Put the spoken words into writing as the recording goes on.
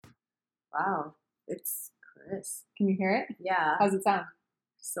Wow. It's crisp. Can you hear it? Yeah. How's it sound?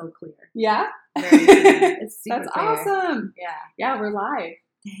 So clear. Yeah? Very clear. It's super That's clear. awesome. Yeah. Yeah, we're live.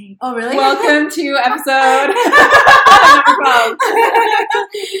 Dang. Oh, really? Welcome to episode number 12.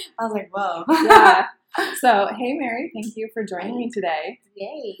 I was like, whoa. Yeah. So, hey, Mary, thank you for joining me today.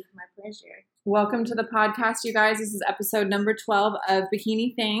 Yay. My pleasure. Welcome to the podcast, you guys. This is episode number 12 of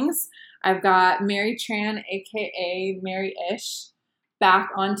Bikini Things. I've got Mary Tran, aka Mary Ish, back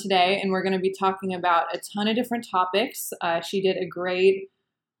on today, and we're going to be talking about a ton of different topics. She did a great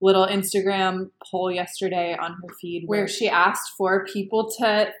little Instagram poll yesterday on her feed where she asked for people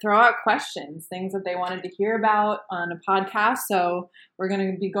to throw out questions, things that they wanted to hear about on a podcast. So we're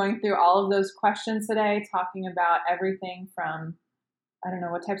going to be going through all of those questions today, talking about everything from, I don't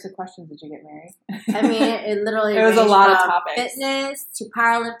know, what types of questions did you get, Mary? I mean, it literally It was a ranged lot of from topics. fitness to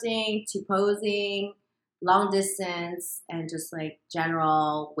powerlifting to posing, long distance, and just like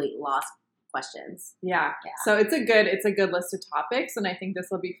general weight loss questions. Yeah. So it's a good list of topics, and I think this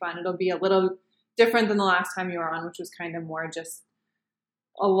will be fun. It'll be a little different than the last time you were on, which was kind of more just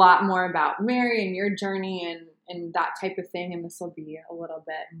a lot more about Mary and your journey and that type of thing. And this will be a little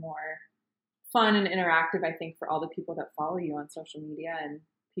bit more fun and interactive, I think, for all the people that follow you on social media and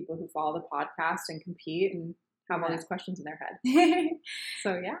people who follow the podcast and compete and have all these questions in their head.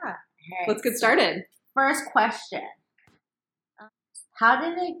 So yeah, Right, let's get started. First question. How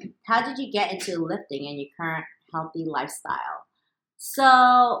did you get into lifting and your current healthy lifestyle?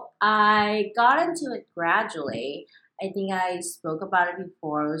 So I got into it gradually. I think I spoke about it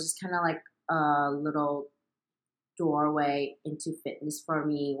before. It was just kind of like a little doorway into fitness for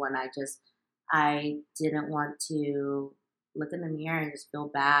me when I didn't want to look in the mirror and just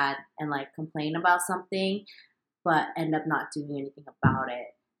feel bad and like complain about something, but end up not doing anything about it.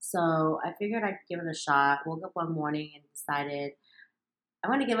 So I figured I'd give it a shot. Woke up one morning and decided I'm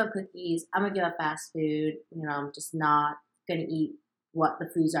going to give up cookies. I'm going to give up fast food. You know, I'm just not going to eat what the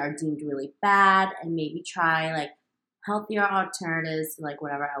foods are deemed really bad and maybe try like healthier alternatives to like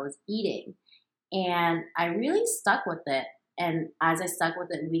whatever I was eating. And I really stuck with it. And as I stuck with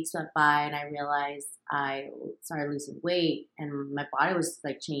it, weeks went by and I realized I started losing weight and my body was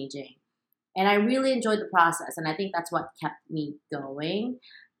like changing. And I really enjoyed the process. And I think that's what kept me going.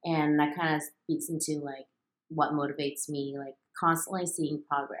 And that kind of speaks into like what motivates me, like constantly seeing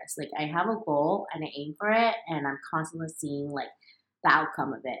progress. Like I have a goal and I aim for it and I'm constantly seeing like the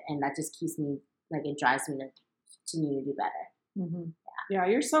outcome of it. And that just keeps me, like it drives me to continue to do better. Mm-hmm. Yeah,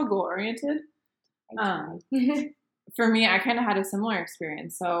 you're so goal oriented. I For me, I kind of had a similar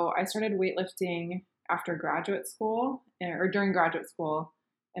experience. So I started weightlifting after graduate school or during graduate school,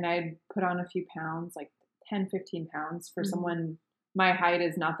 and I put on a few pounds, like 10, 15 pounds. For someone, my height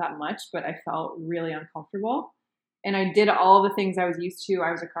is not that much, but I felt really uncomfortable. And I did all the things I was used to.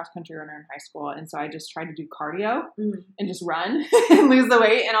 I was a cross-country runner in high school, and so I just tried to do cardio and just run and lose the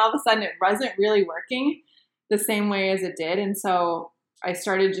weight. And all of a sudden, it wasn't really working the same way as it did. And so I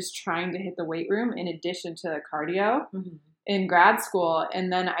started just trying to hit the weight room in addition to the cardio in grad school.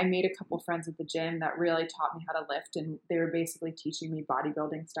 And then I made a couple friends at the gym that really taught me how to lift. And they were basically teaching me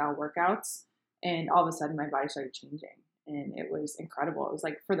bodybuilding style workouts. And all of a sudden my body started changing. And it was incredible. It was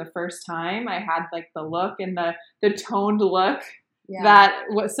like for the first time I had like the look and the toned look that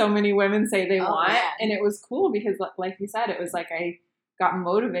what so many women say they want. Yeah. And it was cool because like you said, it was like I got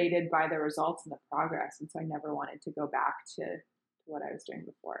motivated by the results and the progress. And so I never wanted to go back to what I was doing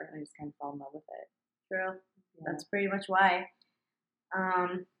before, and I just kind of fell in love with it. True. Yeah. That's pretty much why.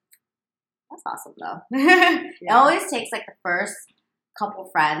 That's awesome though. It always takes like the first couple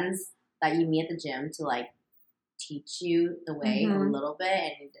friends that you meet at the gym to like teach you the way a little bit,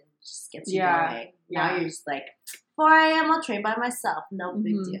 and it just gets you going. Now you're just like, 4 a.m. I'll train by myself. No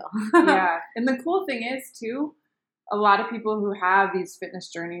big deal. Yeah, and the cool thing is too, a lot of people who have these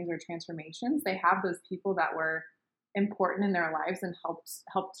fitness journeys or transformations, they have those people that were important in their lives and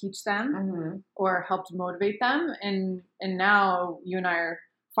helped teach them or helped motivate them. And now you and I are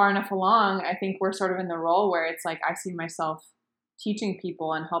far enough along. I think we're sort of in the role where it's like I see myself teaching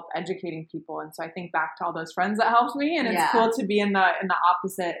people and help educating people. And so I think back to all those friends that helped me, and it's cool to be in the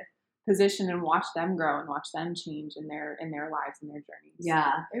opposite position and watch them grow and watch them change in their lives and their journeys. Yeah,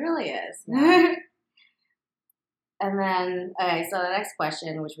 it really is. Yeah. And then, okay, so the next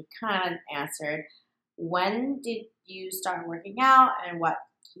question, which we kind of answered, when did you start working out and what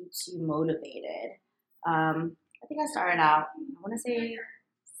keeps you motivated? I think I started out, I want to say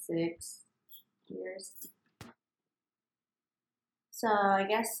 6 years. So I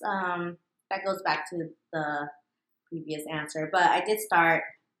guess that goes back to the previous answer. But I did start,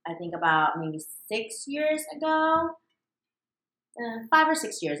 I think about maybe 6 years ago. 5 or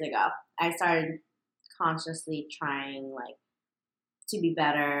 6 years ago, I started consciously trying like to be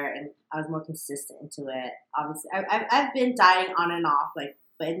better, and I was more consistent into it. Obviously, I've been dieting on and off, like,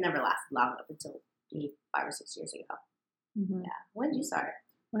 but it never lasted long up until maybe 5 or 6 years ago. Mm-hmm. Yeah. When did you start?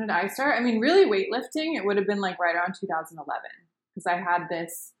 When did I start? I mean, really weightlifting, it would have been like right around 2011 because I had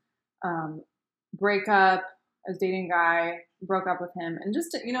this breakup. I was dating a guy, broke up with him, and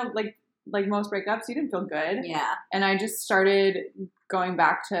just, like most breakups, you didn't feel good. Yeah. And I just started going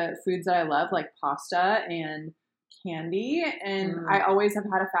back to foods that I love, like pasta and candy. And I always have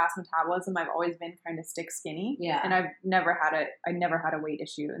had a fast metabolism. I've always been kind of stick skinny. Yeah. And I never had a weight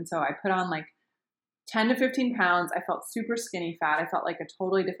issue. And so I put on like 10 to 15 pounds. I felt super skinny fat. I felt like a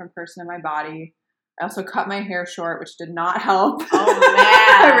totally different person in my body. I also cut my hair short, which did not help. Oh,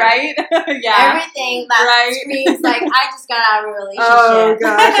 man. Right? Yeah. Everything that screams like, I just got out of a relationship. Oh,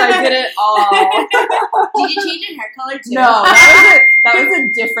 gosh. I did it all. Did you change your hair color, too? No. That was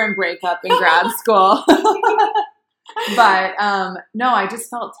a different breakup in grad school. But, no, I just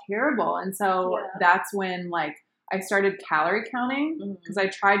felt terrible. And so that's when, like, I started calorie counting because I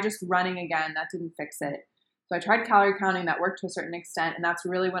tried just running again. That didn't fix it. So I tried calorie counting. That worked to a certain extent. And that's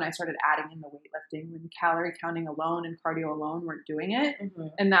really when I started adding in the weightlifting, when calorie counting alone and cardio alone weren't doing it. Mm-hmm.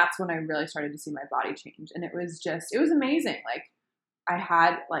 And that's when I really started to see my body change. And it was amazing. Like, I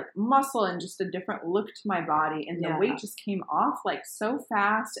had like muscle and just a different look to my body. And the weight just came off like so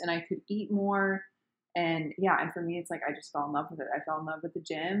fast, and I could eat more. And and for me, it's like I just fell in love with it. I fell in love with the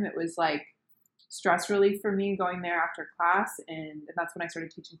gym. It was like stress relief for me going there after class, and that's when I started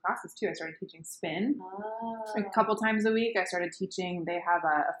teaching classes too. I started teaching spin a couple times a week. I started teaching. They have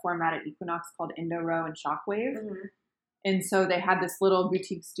a format at Equinox called Indo Row and Shockwave. Mm-hmm. And so they had this little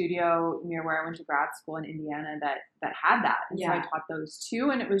boutique studio near where I went to grad school in Indiana that had that. And so I taught those too.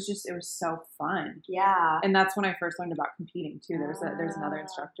 And it was so fun. Yeah. And that's when I first learned about competing too. There's another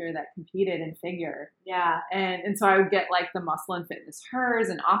instructor that competed in figure. Yeah. And so I would get like the Muscle and Fitness Hers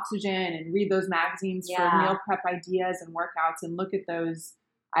and Oxygen and read those magazines for meal prep ideas and workouts and look at those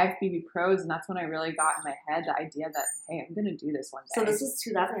IFBB pros. And that's when I really got in my head the idea that, hey, I'm going to do this one day. So this was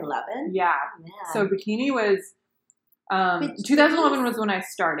 2011? Yeah. Oh, so bikini was... 2011 was when I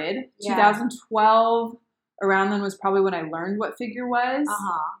started. 2012, around then was probably when I learned what figure was.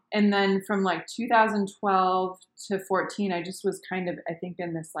 And then from like 2012 to 14, I just was kind of, I think,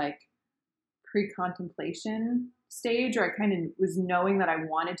 in this like pre-contemplation stage, or I kind of was knowing that I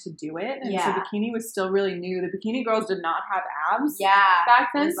wanted to do it. And so bikini was still really new. The bikini girls did not have abs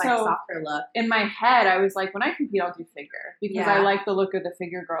back then. It was like so softer look. In my head, I was like, when I compete, I'll do figure because I like the look of the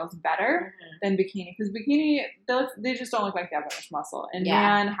figure girls better than bikini. Because bikini, they just don't look like they have that much muscle. And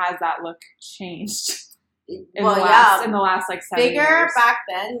man, has that look changed in the last like 7 years. Figure back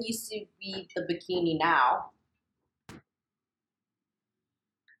then used to be the bikini now.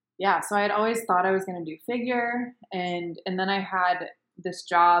 Yeah, so I had always thought I was going to do figure, and then I had this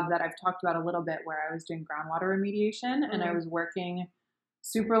job that I've talked about a little bit where I was doing groundwater remediation, and I was working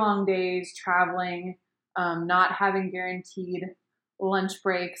super long days, traveling, not having guaranteed lunch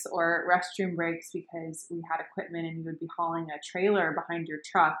breaks or restroom breaks because we had equipment and you would be hauling a trailer behind your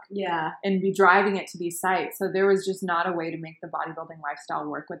truck and be driving it to these sites. So there was just not a way to make the bodybuilding lifestyle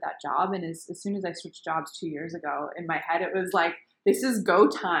work with that job. And as soon as I switched jobs 2 years ago, in my head it was like, this is go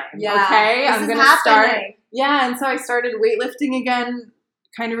time. Yeah, okay, I'm going to start. Yeah, and so I started weightlifting again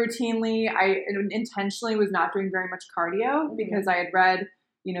kind of routinely. I intentionally was not doing very much cardio because I had read,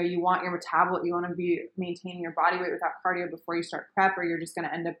 you want your metabolic, you want to be maintaining your body weight without cardio before you start prep, or you're just going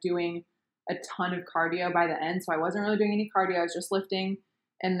to end up doing a ton of cardio by the end. So I wasn't really doing any cardio. I was just lifting.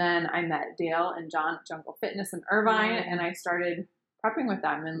 And then I met Dale and John at Jungle Fitness in Irvine, and I started prepping with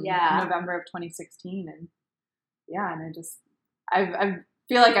them in November of 2016. And I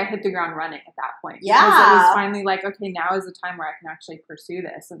feel like I hit the ground running at that point. Yeah. Because it was finally like, okay, now is the time where I can actually pursue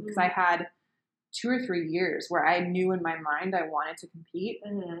this. Because I had 2 or 3 years where I knew in my mind I wanted to compete,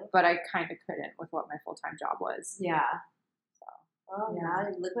 but I kind of couldn't with what my full-time job was. Yeah. So, now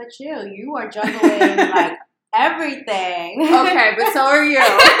look at you. You are juggling like everything. Okay, but so are you.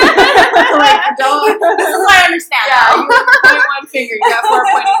 Like, this is what I understand. Yeah, you have 1 finger. You got 4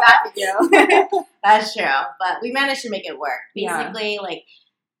 pointing back at you. That's true. But we managed to make it work. Basically, like,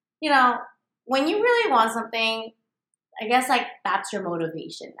 when you really want something, I guess like that's your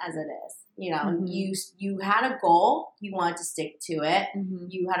motivation as it is. You had a goal, you wanted to stick to it.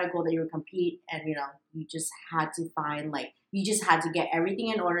 You had a goal that you would compete, and you just had to you just had to get everything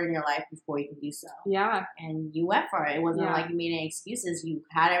in order in your life before you can do so. Yeah. And you went for it. It wasn't like you made any excuses. You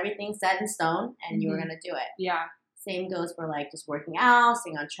had everything set in stone, and you were gonna do it. Yeah. Same goes for like just working out,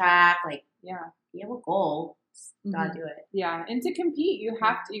 staying on track. Like, you have a goal. Gotta do it. Yeah, and to compete, you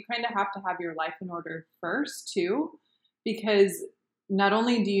kind of have to have your life in order first too, because not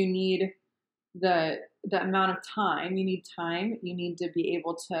only do you need the amount of time, you need to be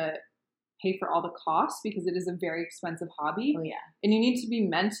able to pay for all the costs because it is a very expensive hobby. Oh yeah. And you need to be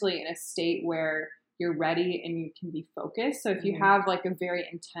mentally in a state where you're ready and you can be focused. So if you have like a very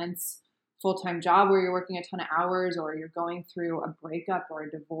intense full-time job where you're working a ton of hours, or you're going through a breakup or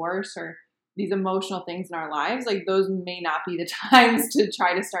a divorce or these emotional things in our lives, like those may not be the times to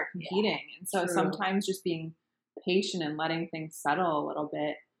try to start competing. And so sometimes just being patient and letting things settle a little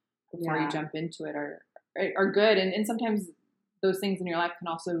bit before you jump into it are good. And sometimes those things in your life can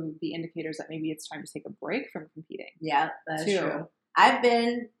also be indicators that maybe it's time to take a break from competing. Yeah, that's true. I've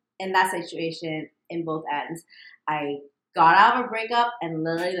been in that situation in both ends. I got out of a breakup, and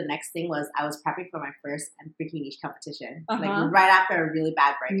literally the next thing was I was prepping for my first bikini niche competition, like right after a really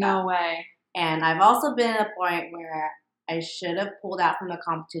bad breakup. No way. And I've also been at a point where I should have pulled out from the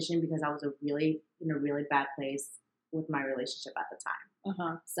competition because I was in a really bad place with my relationship at the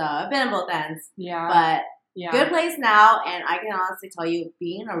time. So I've been in both ends. Yeah. But good place now, and I can honestly tell you,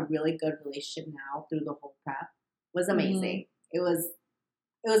 being in a really good relationship now through the whole prep was amazing. It was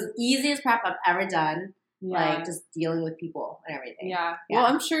the easiest prep I've ever done. Yeah. Like just dealing with people and everything. Yeah. Well,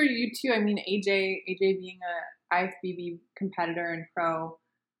 I'm sure you too. I mean, AJ being a IFBB competitor and pro,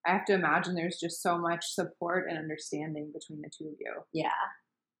 I have to imagine there's just so much support and understanding between the two of you. Yeah.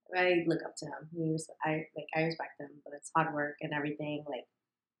 I look up to him. I respect him, but it's hard work and everything. Like,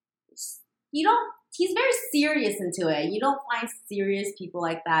 he's very serious into it. You don't find serious people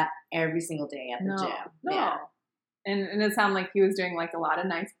like that every single day at the gym. No. Yeah. And it sounded like he was doing like a lot of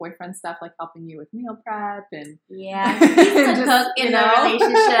nice boyfriend stuff, like helping you with meal prep and he's a cook in the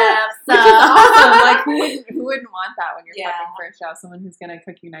relationship. So. Which is awesome. Like who wouldn't want that when you're prepping for a show? Someone who's gonna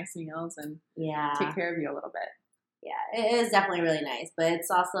cook you nice meals and take care of you a little bit. Yeah, it is definitely really nice, but it's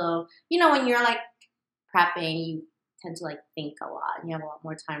also, when you're like prepping, you tend to like think a lot, and you have a lot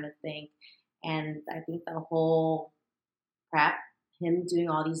more time to think. And I think the whole prep, him doing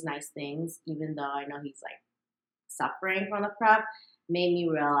all these nice things, even though I know he's like suffering from the prep, made me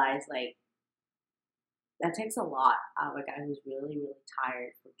realize like that takes a lot out of a guy who's really, really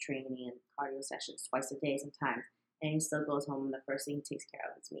tired from training and cardio sessions twice a day sometimes, and he still goes home and the first thing he takes care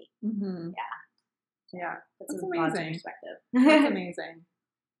of is me. Yeah, that's amazing. Perspective. That's amazing.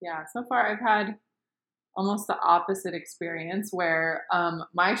 Yeah, so far I've had almost the opposite experience where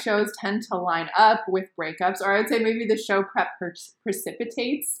my shows tend to line up with breakups, or I would say maybe the show prep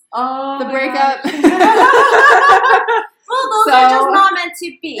precipitates the breakup. Well, those are just not meant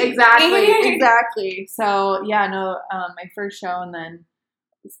to be. Exactly. So my first show and then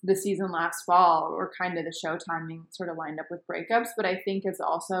the season last fall were kind of the show timing sort of lined up with breakups, but I think it's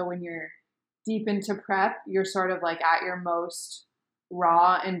also when you're deep into prep, you're sort of like at your most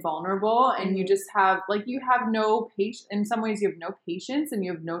raw and vulnerable, and you just have no patience. In some ways you have no patience and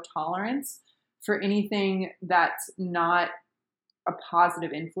you have no tolerance for anything that's not a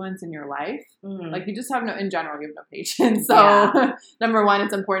positive influence in your life. Like you just have in general you have no patience. So number one,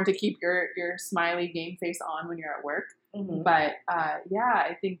 it's important to keep your smiley game face on when you're at work. But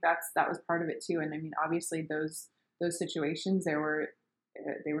I think that was part of it too. And I mean, obviously those situations, they were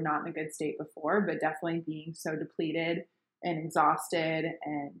not in a good state before, but definitely being so depleted and exhausted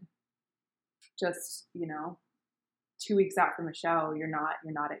and just, 2 weeks out from a show, you're not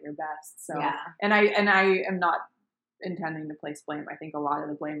at your best. So, and I am not intending to place blame. I think a lot of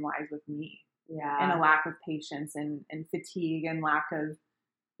the blame lies with me. And a lack of patience and fatigue and lack of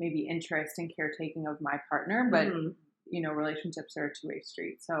maybe interest and caretaking of my partner. But, relationships are a two-way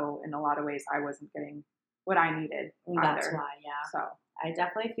street. So in a lot of ways, I wasn't getting what I needed. That's why, So I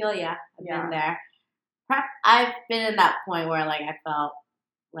definitely feel, I've been there. I've been in that point where like I felt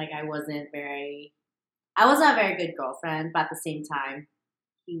like I wasn't a very good girlfriend, but at the same time,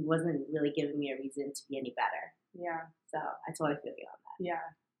 he wasn't really giving me a reason to be any better. Yeah. So I totally feel you on that.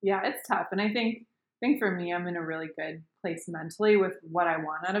 Yeah, it's tough. And I think for me, I'm in a really good place mentally with what I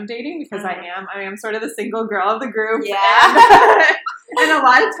want out of dating because I am sort of the single girl of the group. Yeah. And a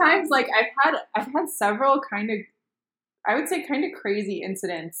lot of times, like I've had several I would say kind of crazy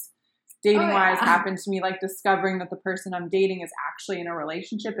incidents dating-wise happen to me, like discovering that the person I'm dating is actually in a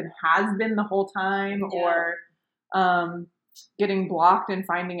relationship and has been the whole time, or getting blocked and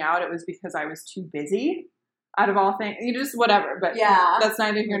finding out it was because I was too busy, out of all things. Just whatever, but that's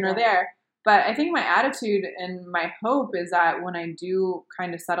neither here nor there. But I think my attitude and my hope is that when I do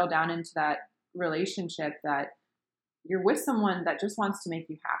kind of settle down into that relationship, that you're with someone that just wants to make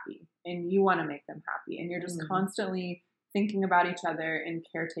you happy and you want to make them happy, and you're just constantly thinking about each other and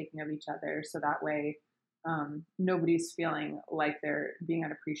caretaking of each other, so that way nobody's feeling like they're being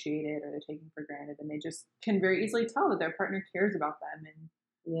unappreciated or they're taken for granted, and they just can very easily tell that their partner cares about them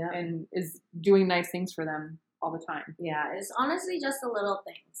and is doing nice things for them all the time. Yeah, it's honestly just the little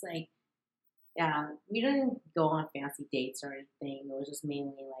things. Like, yeah, we didn't go on fancy dates or anything. It was just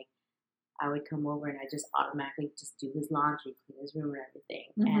mainly like I would come over and I just automatically just do his laundry, clean his room and everything.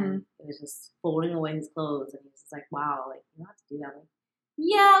 And it was just folding away his clothes. And he was just like, wow, like, you don't have to do that. Like,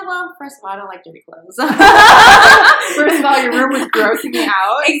 yeah, well, first of all, I don't like dirty clothes. First of all, your room was grossing me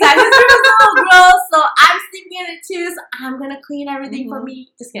out. Exactly. This room was a little gross, so I'm stinking in it too, so I'm going to clean everything for me.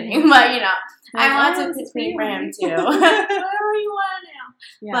 Just kidding. But, you know, I want to clean for him too. Whatever you want now.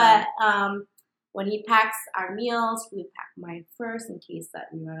 Yeah. But when he packs our meals, he would pack mine first in case that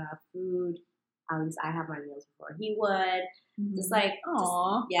we run out of food. At least I have my meals before he would. Just like,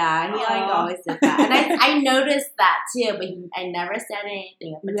 he like always did that. And I noticed that too, but I never said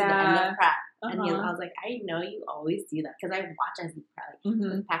anything up until the end of prep. And I was like, I know you always do that because I watch as he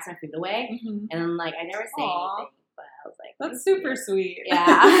like, packs my food away. And I'm like, I never say anything, but I was like, that's super sweet.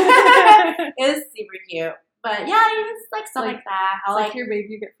 Yeah. It was super cute. But yeah, it's like stuff like that. I like your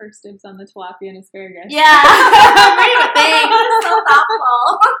baby get first dibs on the tilapia and asparagus. Yeah. Thanks. It's so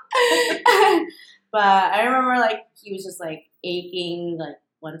thoughtful. But I remember like he was just like aching like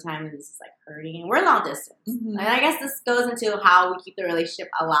one time and he was just like hurting. And we're long distance. And I guess this goes into how we keep the relationship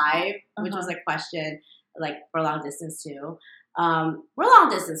alive, which was a question like for long distance too. We're long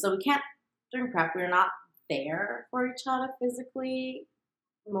distance, so we can't, during prep, we're not there for each other physically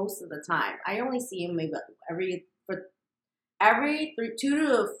most of the time. I only see him maybe every 2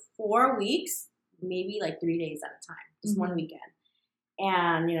 to 4 weeks, maybe like 3 days at a time, just one weekend.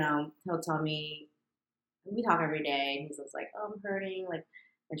 And, you know, he'll tell me, we talk every day, and he's just like, oh, I'm hurting, like,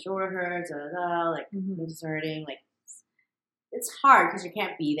 my shoulder hurts, like, I'm just hurting, like, it's hard because you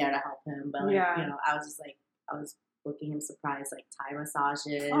can't be there to help him, but, like, you know, I was booking him surprise, like, Thai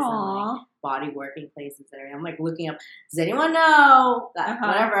massages and, like, body working places and everything. I'm, like, looking up, does anyone know that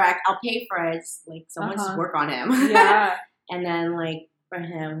whatever, I'll pay for it, just, like, someone just work on him. Yeah. And then, like, for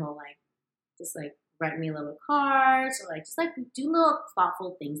him, he'll, like, just, like, write me little cards, or, like, just, like, do little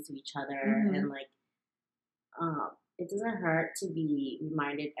thoughtful things to each other, and, like, it doesn't hurt to be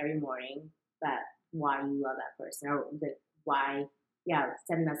reminded every morning that why you love that person, or that why,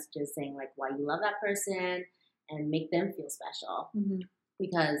 send messages saying, like, why you love that person, and make them feel special.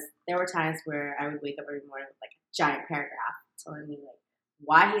 Because there were times where I would wake up every morning with, like, a giant paragraph telling me, like,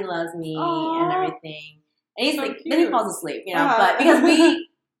 why he loves me and everything. And he's so like, cute. Then he falls asleep, you know, but because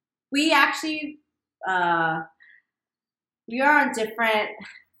we actually, we are on different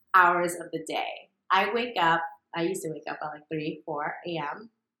hours of the day. I used to wake up at like 3, 4 a.m.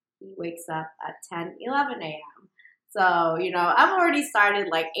 He wakes up at 10, 11 a.m. So, you know, I've already started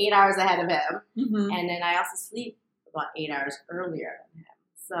like 8 hours ahead of him. And then I also sleep about 8 hours earlier than him.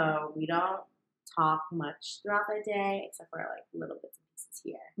 So we don't talk much throughout the day, except for like little bits and pieces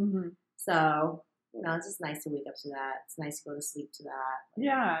here. So, you know, it's just nice to wake up to that. It's nice to go to sleep to that.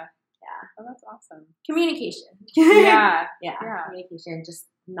 Yeah. Oh, that's awesome. Communication. Yeah. Communication. Just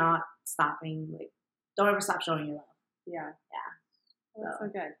not stopping. Like, don't ever stop showing your love. Yeah. Oh, that's so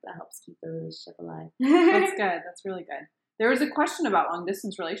good. That helps keep the relationship alive. That's good. That's really good. There was a question about long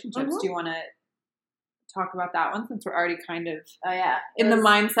distance relationships. Do you want to talk about that one, since we're already kind of in the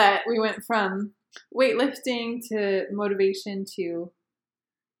mindset? We went from weightlifting to motivation to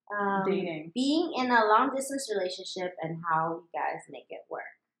dating. Being in a long distance relationship and how you guys make it work.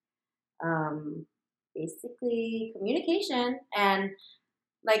 Basically communication, and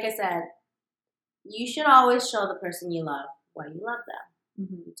like I said, you should always show the person you love why you love them.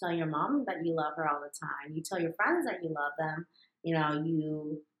 You tell your mom that you love her all the time. You tell your friends that you love them. You know,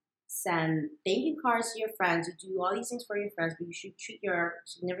 you send thank you cards to your friends. You do all these things for your friends, but you should treat your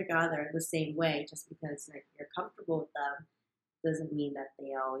significant other the same way. Just because like you're comfortable with them doesn't mean that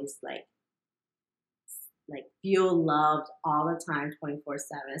they always like feel loved all the time,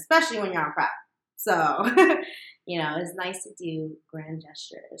 24/7, especially when you're on prep. So, you know, it's nice to do grand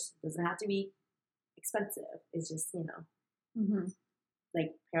gestures. It doesn't have to be expensive. It's just, you know,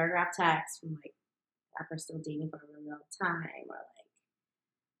 like paragraph text from like after still dating for a really long time, or like,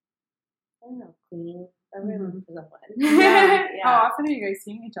 I don't know, cleaning a room for someone. How often are you guys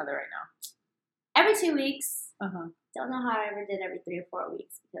seeing each other right now? Every 2 weeks. Don't know how I ever did every 3 or 4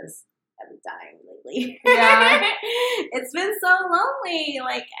 weeks because I've been dying lately. It's been so lonely.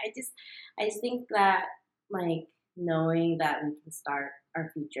 Like I just think that like knowing that we can start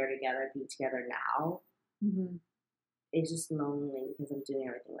our future together, be together now, it's just lonely because I'm doing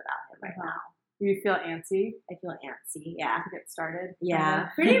everything without him right now. Do you feel antsy? I feel antsy, yeah. To get started? Yeah,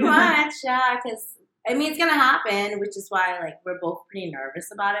 pretty much, yeah, because I mean, it's gonna happen, which is why like we're both pretty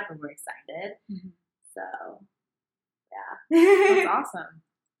nervous about it, but we're excited. Mm-hmm. So, yeah, that's awesome.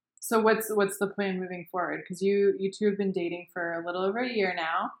 So what's the plan moving forward? Because you two have been dating for a little over a year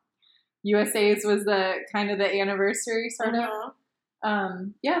now. USA's was the kind of the anniversary sort of.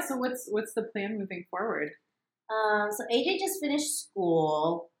 Yeah. So what's the plan moving forward? So AJ just finished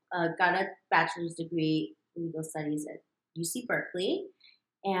school, got a bachelor's degree in legal studies at UC Berkeley,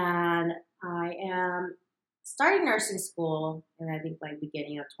 and I am starting nursing school in I think like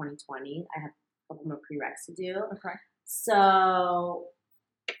beginning of 2020. I have a couple more prereqs to do. Okay. So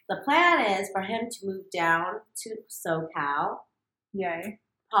the plan is for him to move down to SoCal. Yay.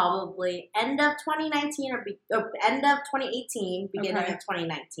 Probably end of 2019 or end of 2018, beginning of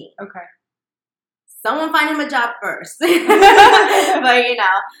 2019. Okay. Someone find him a job first. But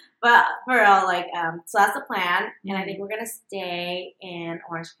but for real, like, so that's the plan. And I think we're gonna stay in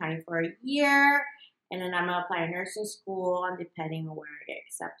Orange County for a year, and then I'm gonna apply to nursing school, and depending on where I get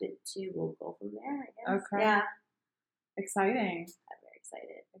accepted to, we'll go from there, I guess. Okay. Yeah. Exciting. I'm very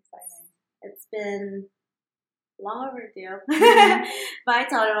excited. Exciting. It's been long overdue. But I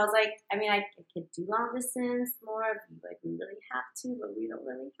told him, I was like, I mean, I could do long distance more if like we really have to, but we don't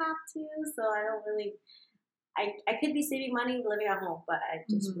really have to. So I don't really, I could be saving money living at home, but I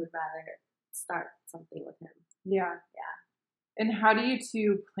just would rather start something with him. Yeah. Yeah. And how do you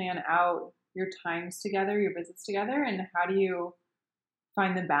two plan out your times together, your visits together, and how do you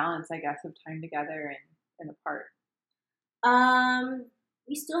find the balance, I guess, of time together and apart?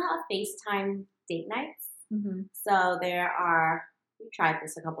 We still have FaceTime date nights. Mm-hmm. So we tried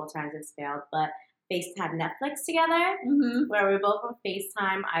this a couple of times, it's failed, but FaceTime Netflix together, where we both on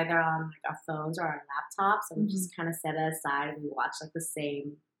FaceTime either on like our phones or our laptops, and we just kind of set it aside and we watch like the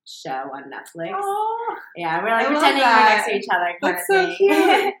same show on Netflix. Aww. Yeah, we're like pretending we're next to each other kind That's of so thing.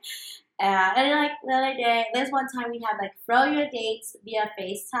 Cute. And like the other day, there's one time we had like Froyo dates via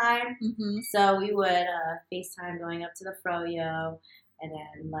FaceTime. So we would FaceTime going up to the Froyo, and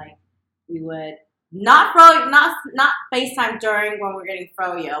then like we would not FaceTime during when we're getting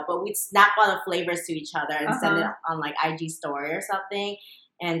Froyo, but we'd snap all the flavors to each other and send it on like IG story or something,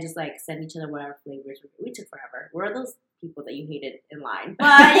 and just like send each other whatever flavors. We took forever. We're those people that you hated in line,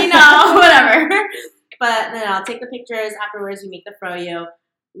 but whatever. But then I'll take the pictures afterwards. We make the Froyo.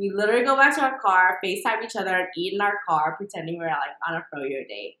 We literally go back to our car, FaceTime each other, and eat in our car, pretending we're like on a Froyo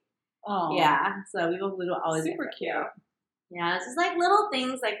date. Oh, yeah. So we will always super cute. Yeah, it's just like little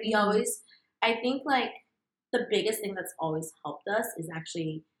things. Like we always, I think like the biggest thing that's always helped us is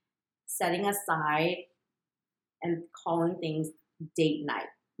actually setting aside and calling things date night.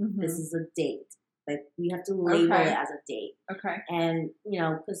 This is a date. Like we have to label it as a date. Okay. And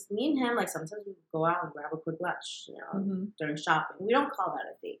because me and him, like sometimes we go out and grab a quick lunch, during shopping. We don't call that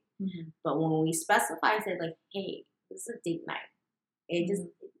a date. But when we specify and say like, hey, this is a date night, it just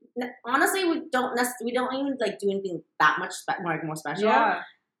honestly we don't even like do anything that much more special. Yeah.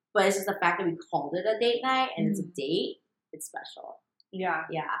 But it's just the fact that we called it a date night and it's a date. It's special. Yeah.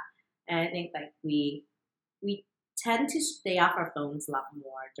 Yeah. And I think like we tend to stay off our phones a lot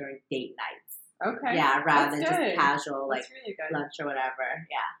more during date nights. Okay. Yeah, rather than just casual, like really lunch or whatever.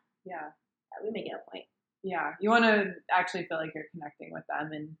 Yeah. Yeah. We make it a point. Yeah. You want to actually feel like you're connecting with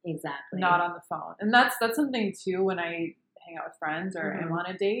them and not on the phone. And that's something too when I hang out with friends or am on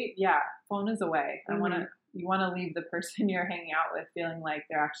a date. Yeah, phone is away. You want to leave the person you're hanging out with feeling like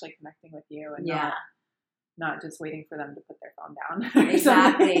they're actually connecting with you and not just waiting for them to put their phone down.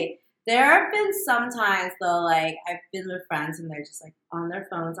 Exactly. There have been some times though, like I've been with friends and they're just like on their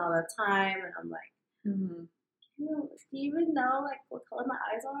phones all the time, and I'm like, do you even know like what color my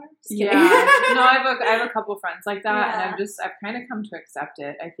eyes are? Yeah, no, I have a couple friends like that, and I've kind of come to accept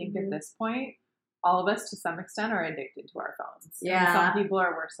it. I think at this point, all of us to some extent are addicted to our phones. Yeah, and some people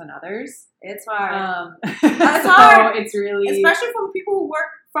are worse than others. It's hard. It's hard. It's really, especially from people who work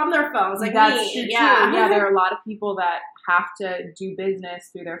from their phones, like that's me. True too. Yeah, there are a lot of people that have to do business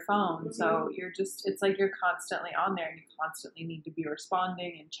through their phone. So it's like you're constantly on there and you constantly need to be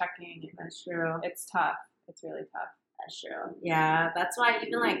responding and checking. And that's true. It's tough. It's really tough. That's true. Yeah, that's why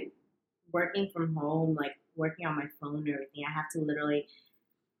even like working from home, like working on my phone and everything, I have to literally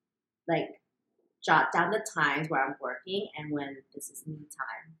like jot down the times where I'm working and when this is me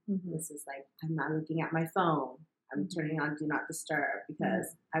time. This is like, I'm not looking at my phone. I'm turning on Do Not Disturb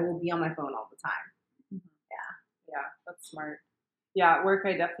because I will be on my phone all the time. Yeah, that's smart. Yeah, at work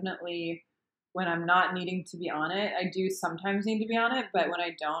I definitely, when I'm not needing to be on it, I do sometimes need to be on it, but when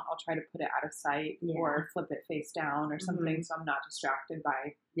I don't, I'll try to put it out of sight or flip it face down or something so I'm not distracted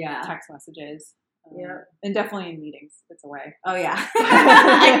by text messages. And definitely in meetings, it's a way. Oh, yeah.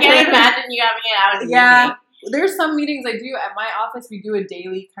 I can't imagine you having it out of the meeting. There's some meetings I do at my office. We do a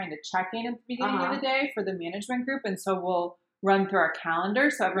daily kind of check-in at the beginning of the day for the management group. And so we'll run through our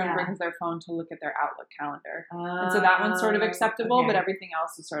calendar. So everyone brings their phone to look at their Outlook calendar. And so that one's sort of acceptable, but everything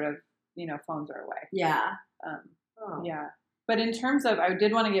else is sort of, phones are away. Yeah. Yeah. But in terms of, I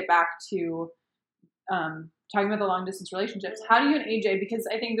did want to get back to talking about the long distance relationships. How do you and AJ, because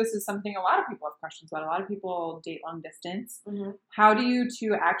I think this is something a lot of people have questions about. A lot of people date long distance. How do you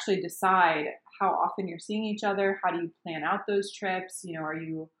two actually decide how often you're seeing each other? How do you plan out those trips? Are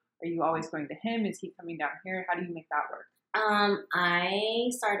you always going to him? Is he coming down here? How do you make that work? I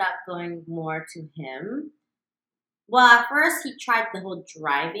started out going more to him. Well, at first he tried the whole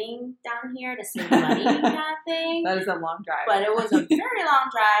driving down here to save money kind of thing. That is a long drive. But it was a very long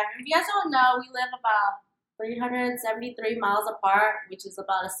drive. If you guys don't know, we live about 373 miles apart, which is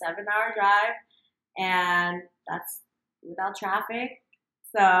about a 7-hour drive. And that's without traffic.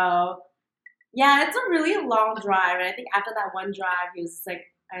 So, yeah, it's a really long drive. And I think after that one drive, he was just like,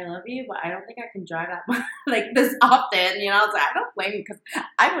 I love you, but I don't think I can drive that much, like this often. I was like, I don't blame you because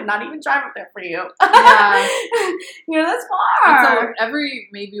I would not even drive up there for you. Yeah. That's far. So every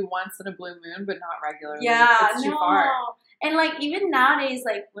maybe once in a blue moon, but not regularly. Yeah, it's too far. And even nowadays,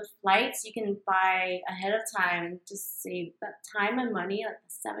 with flights, you can buy ahead of time and just save that time and money,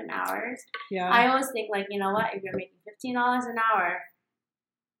 7 hours. Yeah. I always think you know what, if you're making $15 an hour,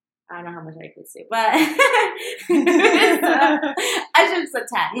 I don't know how much I could say, but I should have said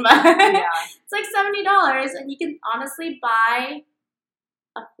 10. But it's $70, and you can honestly buy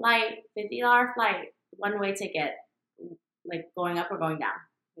a flight, $50 flight, one-way ticket, going up or going down.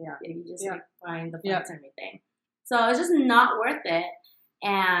 Yeah, if you just find the flights and everything. So it's just not worth it.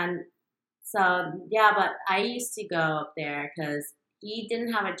 And so but I used to go up there because he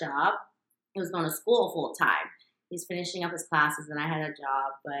didn't have a job. He was going to school full time. He's finishing up his classes, and I had a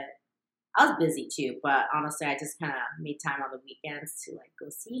job, but I was busy too. But honestly, I just kind of made time on the weekends to go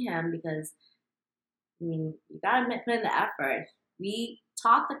see him because, you gotta put in the effort. We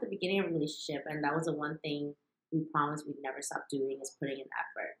talked at the beginning of a relationship, and that was the one thing we promised we'd never stop doing is putting in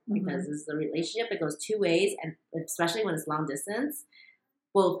effort because this is a relationship that goes two ways, and especially when it's long distance,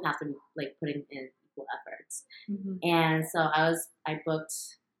 both have to be putting in equal efforts. And so I booked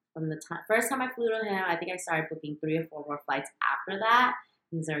from the first time I flew to him. I think I started booking 3 or 4 more flights after that.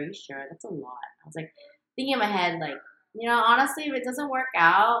 He's like, "Are you sure? That's a lot." I was thinking in my head, honestly, if it doesn't work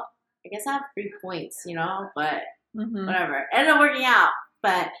out, I guess I have 3 points, but whatever. It ended up working out.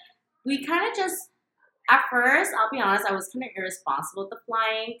 But we kind of just, at first, I'll be honest, I was kind of irresponsible with the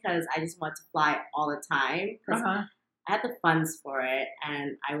flying because I just wanted to fly all the time. Because I had the funds for it,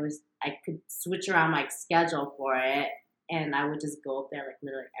 and I could switch around my schedule for it, and I would just go up there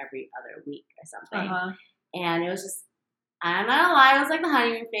literally every other week or something. And it was just, I'm not gonna lie, it was the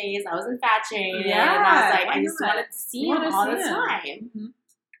honeymoon phase. I was infatuated. Yeah, and I was I just wanted to see him all the time.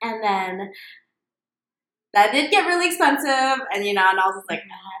 And then that did get really expensive. And, and I was just I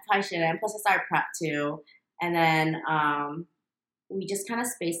probably shouldn't. Plus, I started prep too. And then we just kind of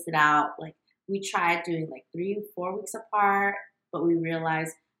spaced it out. We tried doing 3 or 4 weeks apart, but we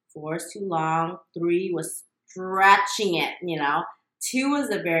realized 4 is too long. 3 was stretching it, 2 was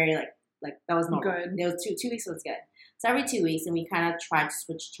a very, that was normal. Good. It was 2 weeks was good. So every 2 weeks, and we kind of tried to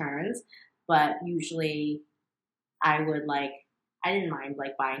switch turns, but usually I would I didn't mind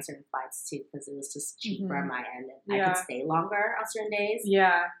buying certain flights too because it was just cheaper on my end, and I could stay longer on certain days.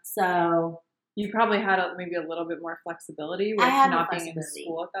 Yeah. So you probably had maybe a little bit more flexibility with not being in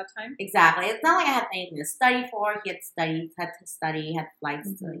school at that time. Exactly. It's not like I had anything to study for. He had to study, had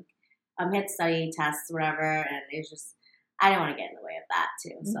flights to had study tests, whatever, and it was just I didn't want to get in the way of that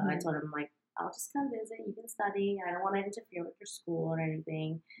too. So I told him I'll just come visit. You can study. I don't want to interfere with your school or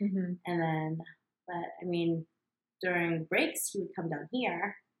anything. And then, but during breaks, he would come down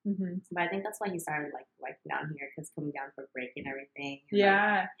here. But I think that's why he started liking down here because coming down for break and everything.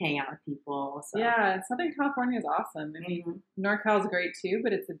 And, hang out with people. So. Yeah, Southern California is awesome. NorCal is great too,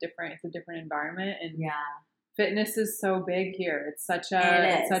 but it's a different environment. And fitness is so big here. It's such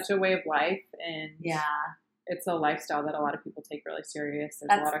a way of life, and it's a lifestyle that a lot of people take really serious.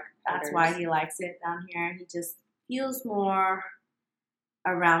 There's a lot of competitors. That's why he likes it down here. He just feels more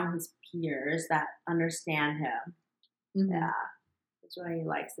around his peers that understand him. Yeah, that's why he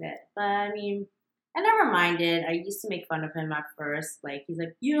likes it. But I never minded. I used to make fun of him at first. He's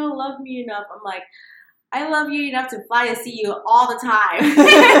like, "You don't love me enough." I'm like, "I love you enough to fly to see you all the time."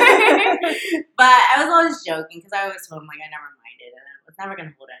 But I was always joking because I always told him I never minded, and I was never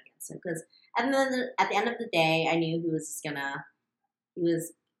gonna hold it against him because. And then at the end of the day, I knew he was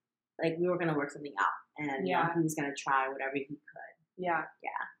like we were gonna work something out, and you know, he was gonna try whatever he could. Yeah. Yeah.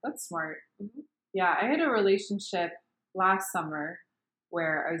 That's smart. Mm-hmm. Yeah, I had a relationship last summer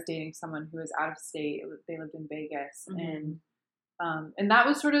where I was dating someone who was out of state. They lived in Vegas, and that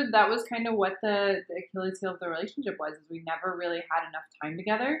was kind of what the Achilles heel of the relationship was. Is we never really had enough time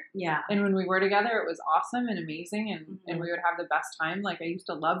together. Yeah. And when we were together, it was awesome and amazing, and we would have the best time. Like I used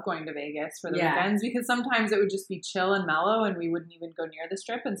to love going to Vegas for the weekends because sometimes it would just be chill and mellow, and we wouldn't even go near the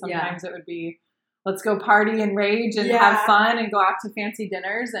Strip, and sometimes it would be, let's go party and rage and have fun and go out to fancy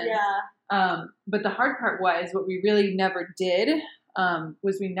dinners. And but the hard part was what we really never did.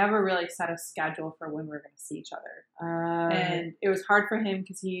 Was we never really set a schedule for when we were going to see each other. And it was hard for him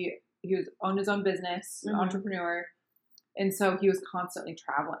because he was owned his own business, entrepreneur. And so he was constantly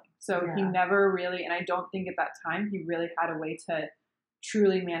traveling. So he never really, and I don't think at that time he really had a way to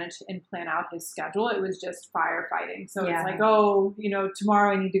truly manage and plan out his schedule. It was just firefighting. So it's like, oh, you know,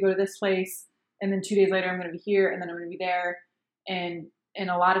 tomorrow I need to go to this place. And then 2 days later I'm going to be here, and then I'm going to be there. And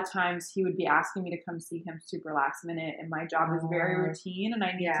a lot of times he would be asking me to come see him super last minute. And my job is very routine, and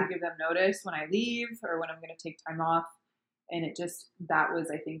I need to give them notice when I leave or when I'm going to take time off. And that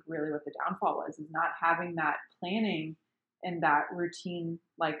was, I think, really what the downfall was, is not having that planning and that routine.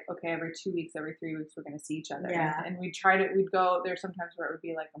 Like, okay, every 2 weeks, every 3 weeks, we're going to see each other. Yeah. And we'd go, there's sometimes where it would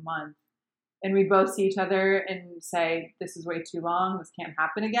be like a month. And we'd both see each other and say, this is way too long. This can't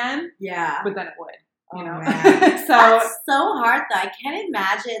happen again. Yeah. But then it would. You know, so that's so hard though. I can't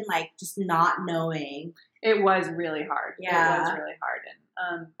imagine like just not knowing. It was really hard. Yeah, it was really hard,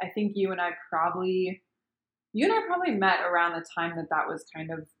 and I think you and I probably met around the time that was kind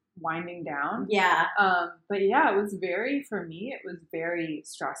of winding down. Yeah. But yeah, it was for me, it was very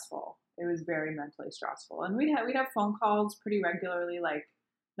stressful. It was very mentally stressful, and we'd have phone calls pretty regularly, like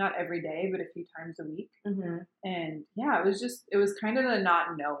not every day, but a few times a week. And yeah, it was kind of the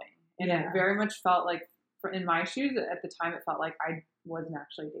not knowing. And it very much felt like, in my shoes at the time, it felt like I wasn't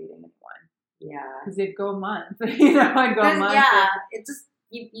actually dating anyone. Yeah. Because it'd go a month. You know, I'd go a month. Yeah. It just,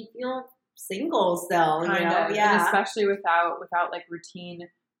 you feel single still, kind you know? of. Yeah. And especially without like routine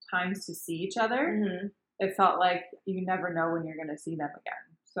times to see each other, it felt like you never know when you're going to see them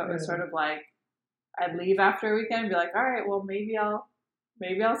again. So it was sort of like, I'd leave after a weekend and be like, all right, well, maybe I'll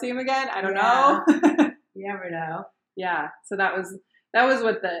see him again. I don't know. You never know. Yeah. So that was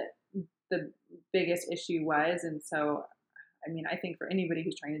what the biggest issue was. And so, I mean, I think for anybody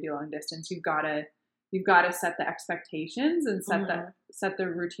who's trying to do long distance, you've got to set the expectations and set the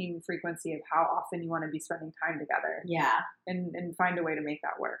routine frequency of how often you want to be spending time together. Yeah. And find a way to make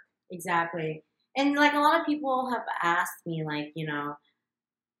that work. Exactly. And like a lot of people have asked me, like, you know,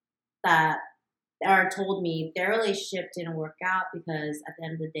 that or told me their relationship didn't work out because at the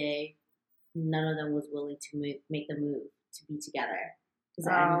end of the day, none of them was willing to make the move to be together.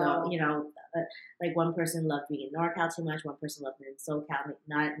 Because you know, like one person loved me in NorCal too much, one person loved me in SoCal.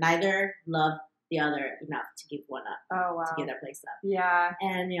 Neither loved the other enough to give one up. Oh wow! To give their place up. Yeah.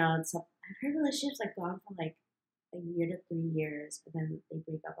 And you know, I've heard relationships like gone from like a year to 3 years, but then they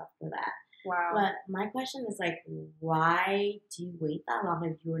break up after that. Wow. But my question is like, why do you wait that long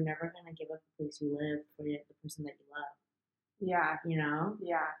if you were never gonna give up the place you live for the person that you love? Yeah. You know.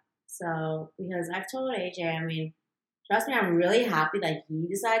 Yeah. So because I've told AJ, I mean. Trust me, I'm really happy that he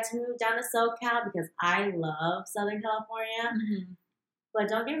decided to move down to SoCal because I love Southern California. But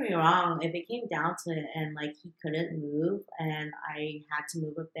don't get me wrong, if it came down to it and like he couldn't move and I had to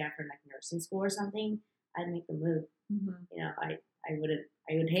move up there for like nursing school or something, I'd make the move. You know, I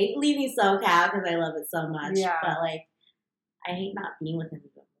would hate leaving SoCal because I love it so much. Yeah. But like, I hate not being with him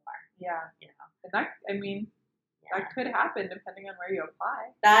even more. Yeah. You know. And that could happen depending on where you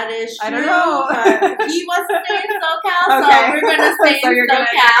apply. That is true. I don't know. But he wants to stay in SoCal, so we're going to stay so in you're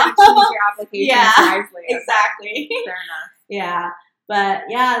SoCal. Gonna choose your application wisely. Exactly. Fair enough. Yeah. But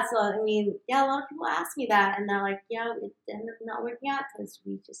yeah, so I mean, yeah, a lot of people ask me that, and they're like, yeah, it ended up not working out because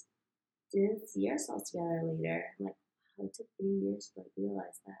we just didn't see ourselves together later. I'm like, wow, it took 3 years to like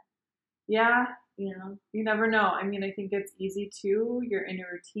realize that. Yeah. You know? You never know. I mean, I think it's easy too. You're in a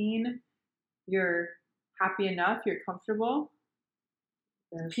routine. You're happy enough, you're comfortable.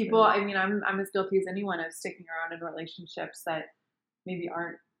 That's people, true. I mean, I'm as guilty as anyone of sticking around in relationships that maybe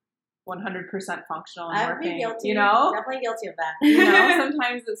aren't 100% functional and working. Guilty. You know, definitely guilty of that. You know,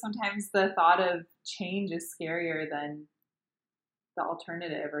 sometimes the thought of change is scarier than the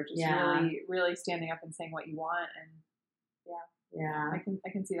alternative, or just really standing up and saying what you want. And I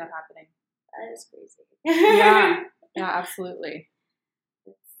can see that happening. That is crazy. Yeah, absolutely.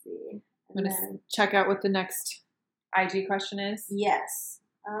 Let's see. I'm going to check out what the next IG question is. Yes.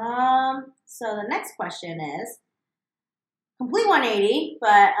 So the next question is, complete 180,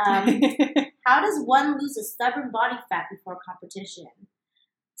 but how does one lose a stubborn body fat before competition?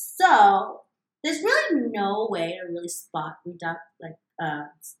 So there's really no way to really spot reduce like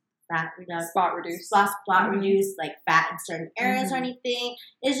fat in certain areas or anything.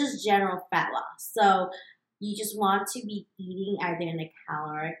 It's just general fat loss. So you just want to be eating either in a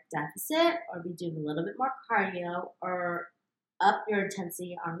caloric deficit or be doing a little bit more cardio or up your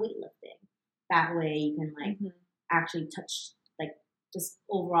intensity on weightlifting. That way you can actually touch like just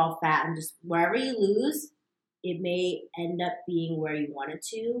overall fat, and just wherever you lose, it may end up being where you want it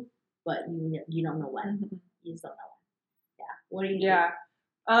to, but you don't know when. You just don't know when. Yeah. What do you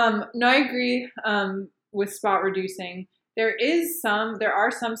think? No, I agree with spot reducing. There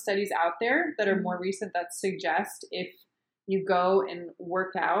are some studies out there that are more recent that suggest if you go and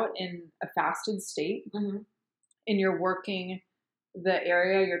work out in a fasted state and you're working the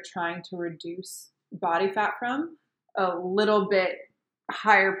area you're trying to reduce body fat from, a little bit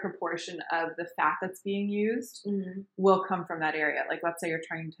higher proportion of the fat that's being used will come from that area. Like, let's say you're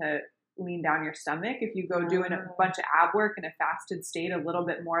trying to lean down your stomach. If you go doing a bunch of ab work in a fasted state, a little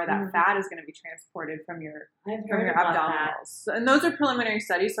bit more of that fat is going to be transported from your abdominals. And those are preliminary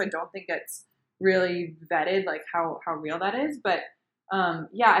studies, so I don't think it's really vetted like how real that is. But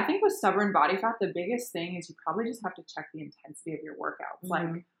I think with stubborn body fat, the biggest thing is you probably just have to check the intensity of your workouts.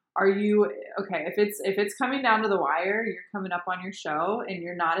 Like, are you okay? If it's coming down to the wire, you're coming up on your show and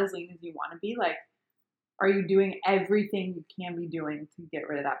you're not as lean as you want to be, like, are you doing everything you can be doing to get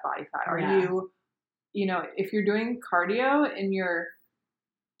rid of that body fat? Are you know, if you're doing cardio and you're,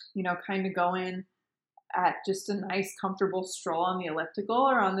 kind of going at just a nice, comfortable stroll on the elliptical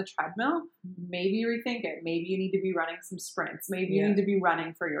or on the treadmill, maybe rethink it. Maybe you need to be running some sprints. Maybe you need to be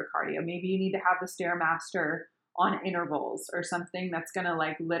running for your cardio. Maybe you need to have the Stairmaster on intervals or something that's going to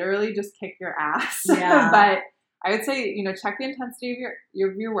like literally just kick your ass. Yeah. But I would say, check the intensity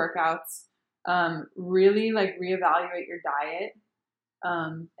of your workouts. Really like reevaluate your diet.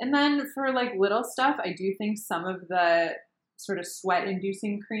 And then for like little stuff, I do think some of the sort of sweat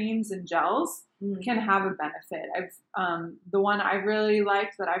inducing creams and gels can have a benefit. The one I really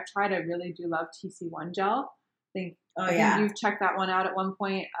liked that I've tried, I really do love TC1 gel. I think you've checked that one out at one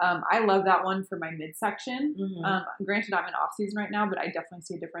point. I love that one for my midsection. Granted, I'm in off season right now, but I definitely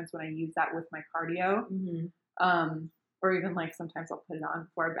see a difference when I use that with my cardio. Or even like sometimes I'll put it on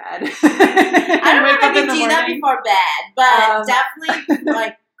before bed. I don't know if you do that before bed, but definitely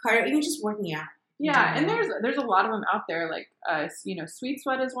like cardio, even just working out. Yeah, and there's a lot of them out there. Like Sweet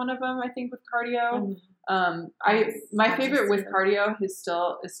Sweat is one of them. I think with cardio. My favorite with cardio is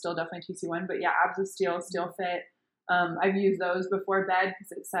still definitely TC1. But yeah, Abs of Steel, Steel Fit. I've used those before bed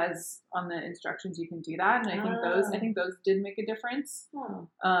because it says on the instructions you can do that, and I think those did make a difference.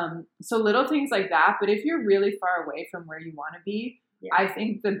 So little things like that. But if you're really far away from where you want to be, I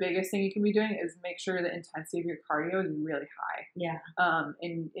think the biggest thing you can be doing is make sure the intensity of your cardio is really high. Yeah.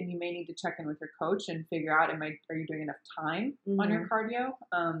 And you may need to check in with your coach and figure out are you doing enough time on your cardio?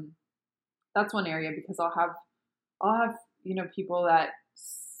 That's one area, because I'll have people that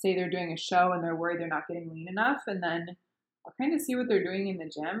say they're doing a show and they're worried they're not getting lean enough, and then I'll kind of see what they're doing in the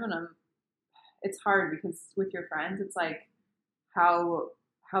gym, and it's hard because with your friends, it's like how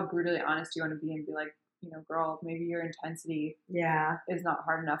brutally honest you want to be and be like, girl, maybe your intensity is not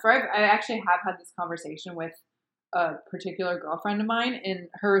hard enough. Or I actually have had this conversation with a particular girlfriend of mine, and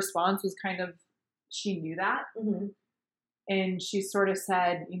her response was kind of, she knew that. And she sort of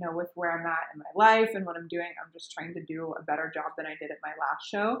said, with where I'm at in my life and what I'm doing, I'm just trying to do a better job than I did at my last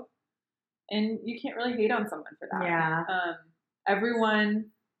show. And you can't really hate on someone for that. Yeah. Everyone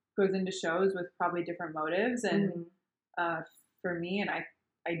goes into shows with probably different motives. And for me, and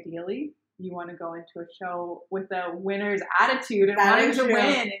ideally, you want to go into a show with a winner's attitude and wanting to win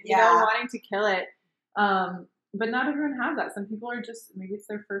and, wanting to kill it. But not everyone has that. Some people are just, maybe it's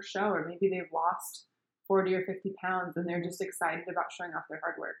their first show, or maybe they've lost 40 or 50 pounds and they're just excited about showing off their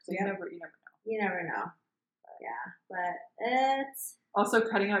hard work. So you never know. You never know. But it's also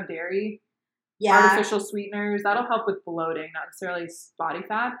cutting out dairy, artificial sweeteners. That'll help with bloating, not necessarily body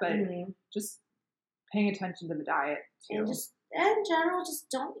fat, but just paying attention to the diet too. And just in general, just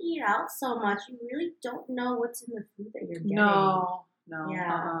don't eat out so much. You really don't know what's in the food that you're getting. No.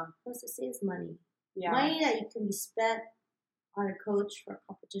 Yeah. Plus, it saves money. Yeah. Money that you can be spent on a coach for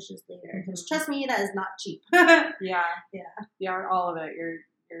competitions later. Because trust me, that is not cheap. Yeah, all of it.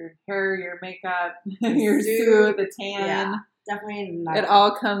 Your hair, your makeup, your suit, the tan. Yeah, definitely not. It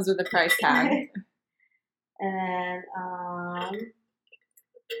all comes with a price tag. And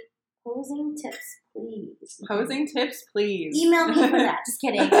posing tips, please. Posing tips, please. Email me for that. Just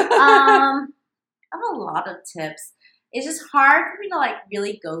kidding. I have a lot of tips. it's just hard for me to like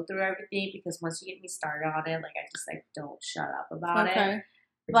really go through everything because once you get me started on it, like I just like don't shut up about it.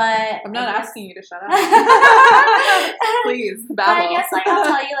 But I'm not asking you to shut up. Please, babble. But I guess like I'll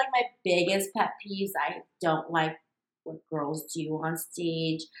tell you like my biggest pet peeves. I don't like what girls do on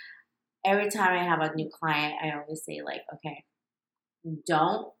stage. Every time I have a new client, I always say like, okay,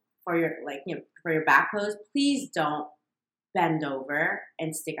 don't for your like for your back pose, please don't bend over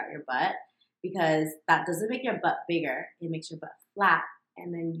and stick out your butt because that doesn't make your butt bigger. It makes your butt flat,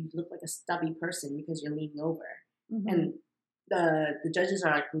 and then you look like a stubby person because you're leaning over. Mm-hmm. And the judges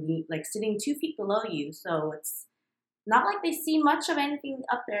are like sitting 2 feet below you, so it's not like they see much of anything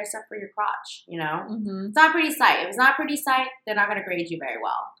up there except for your crotch. You know, It's not a pretty sight. If it's not a pretty sight, they're not going to grade you very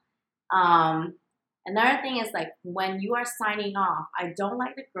well. Another thing is like when you are signing off, I don't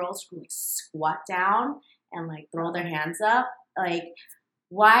like the girls who like squat down and like throw their hands up. Like,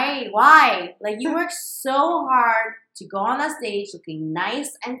 why? Like you work so hard to go on that stage looking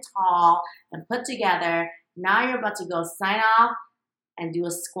nice and tall and put together. Now you're about to go sign off and do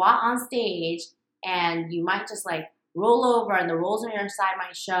a squat on stage, and you might just like roll over and the rolls on your side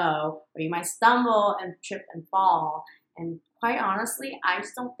might show, or you might stumble and trip and fall. And quite honestly, I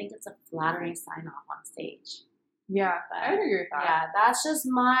just don't think it's a flattering sign off on stage. Yeah, but, I agree with that. Yeah, that's just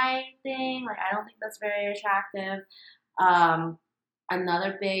my thing. Like, I don't think that's very attractive.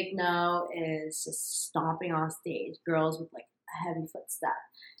 Another big no is just stomping on stage. Girls with like a heavy footstep.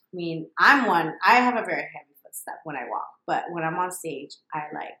 I mean, I'm one. I have a very heavy footstep when I walk, but when I'm on stage, I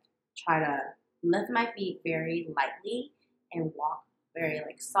like try to lift my feet very lightly and walk very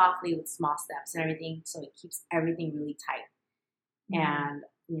like softly with small steps and everything, so it keeps everything really tight. And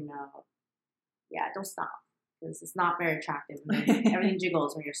don't stomp because it's not very attractive. Everything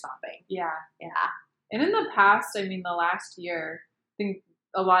jiggles when you're stomping. Yeah. And in the past, I mean, the last year, I think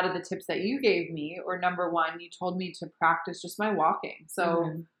a lot of the tips that you gave me, or number one, you told me to practice just my walking.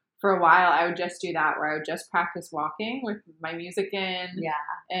 So for a while, I would just do that, where I would just practice walking with my music in,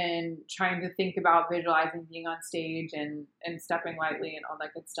 and trying to think about visualizing being on stage and stepping lightly and all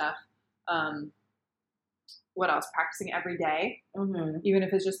that good stuff. What else? Practicing every day, even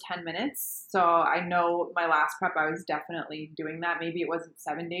if it's just 10 minutes. So I know my last prep, I was definitely doing that. Maybe it wasn't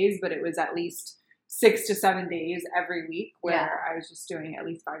 7 days, but it was at least 6 to 7 days every week where I was just doing at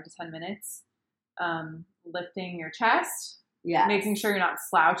least 5 to 10 minutes. Lifting your chest. Yeah. Making sure you're not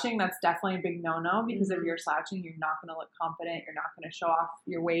slouching. That's definitely a big no-no, because if you're slouching, you're not going to look confident. You're not going to show off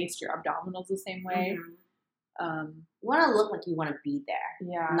your waist, your abdominals the same way. You want to look like you want to be there.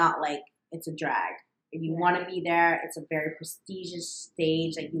 Yeah. Not like it's a drag. If you want to be there, it's a very prestigious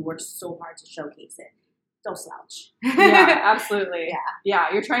stage. Like, you work so hard to showcase it. Don't slouch. Yeah, absolutely.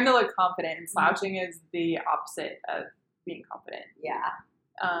 Yeah, you're trying to look confident, and slouching is the opposite of being confident. Yeah.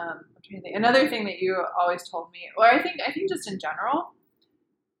 I'm trying to think. Another thing that you always told me, or I think just in general,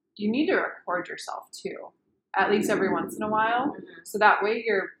 you need to record yourself too, at least every once in a while. So that way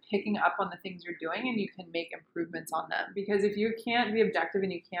you're picking up on the things you're doing and you can make improvements on them. Because if you can't be objective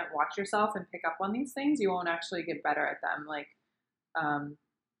and you can't watch yourself and pick up on these things, you won't actually get better at them. Like,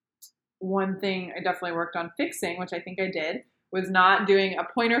 one thing I definitely worked on fixing, which I think I did, was not doing a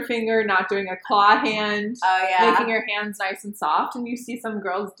pointer finger, not doing a claw hand, making your hands nice and soft. And you see some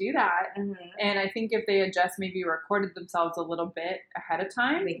girls do that. And I think if they had just maybe recorded themselves a little bit ahead of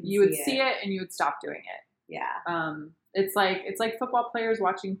time, you would see it and you would stop doing it. Yeah. It's like football players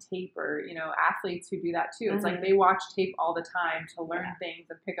watching tape, or, athletes who do that too. It's like they watch tape all the time to learn things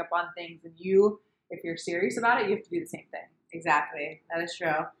and pick up on things. And you, if you're serious about it, you have to do the same thing. Exactly. That is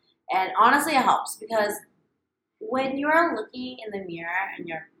true. And honestly, it helps, because when you're looking in the mirror and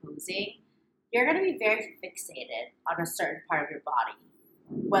you're posing, you're going to be very fixated on a certain part of your body.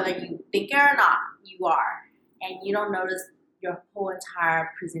 Whether you think it or not, you are. And you don't notice your whole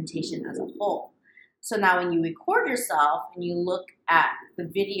entire presentation as a whole. So now when you record yourself and you look at the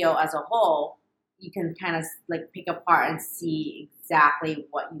video as a whole, you can kind of like pick apart and see exactly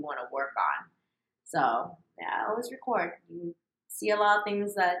what you want to work on. So yeah, always record. You see a lot of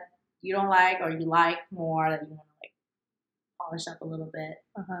things that you don't like, or you like more, that you want to like polish up a little bit.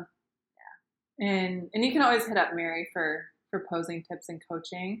 Yeah. And you can always hit up Mary for posing tips and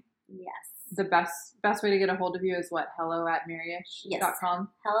coaching. Yes. The best way to get a hold of you is what? hello@maryish.com? Yes.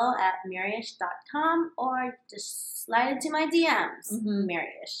 hello@maryish.com, or just slide into my DMs.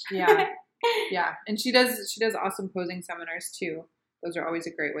 Maryish. Yeah. Yeah. And she does awesome posing seminars too. Those are always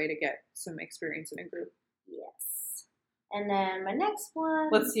a great way to get some experience in a group. Yes. And then my next one.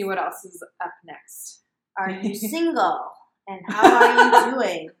 Let's see what else is up next. Are you single? And how are you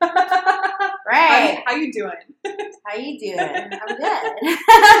doing? Right. How you doing? How you doing? I'm good. That's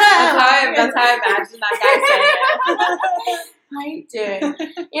how I imagine that guy saying it. How you doing?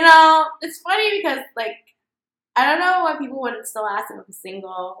 You know, it's funny because, like, I don't know why people would still ask if I'm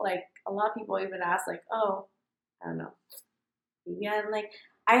single. Like, a lot of people even ask, like, oh, I don't know. Maybe I'm like,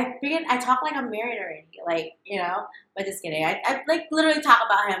 I figured I talk like I'm married already. Like, you know, but just kidding. I like literally talk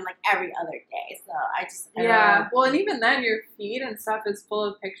about him like every other day. So I just, I don't know. Well, and even then, your feed and stuff is full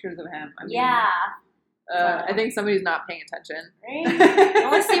of pictures of him. I mean, Yeah. I think somebody's not paying attention. Right? They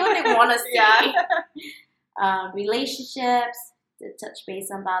only see what they want to see. Yeah. Relationships, to touch base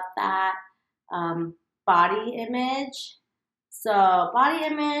about that. Body image. So, body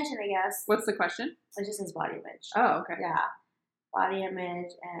image, and I guess What's the question? it just says body image. Oh, okay. Yeah. Body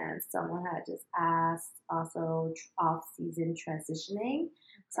image, and someone had just asked also off-season transitioning.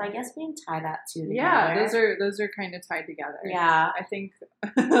 So I guess we can tie that two together. Yeah, those are kind of tied together. Yeah. I think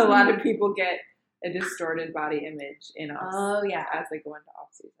a lot of people get a distorted body image in off. Oh yeah. As they go into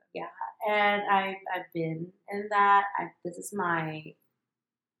off season. Yeah, and I've been in that. This is my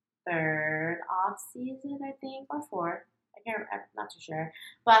third off season, I think, or fourth. I'm not too sure.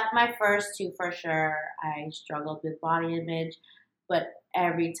 But my first two, for sure, I struggled with body image. But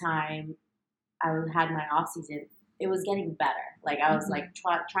every time I had my off season, it was getting better. Like I was like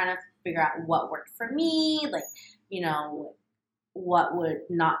trying to figure out what worked for me. Like, you know, what would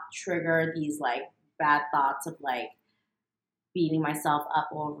not trigger these like bad thoughts of like beating myself up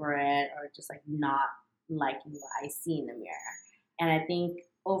over it or just like not liking what I see in the mirror. And I think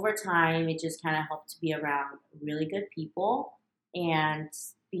over time, it just kind of helped to be around really good people and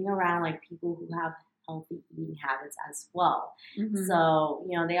being around like people who have healthy eating habits as well. Mm-hmm. So,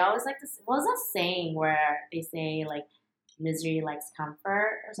 you know, they always like to, what was that saying where they say like misery likes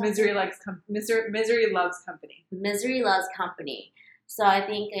comfort or something? Misery loves company. Misery loves company. So I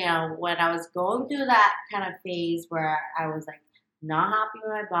think, you know, when I was going through that kind of phase where I was like not happy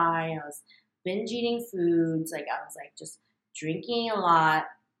with my body, I was binge eating foods, like I was like just drinking a lot.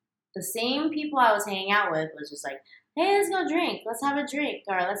 The same people I was hanging out with was just like, hey, let's go drink. Let's have a drink.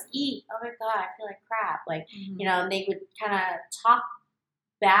 Or let's eat. Oh my God, I feel like crap. Like, you know, and they would kind of talk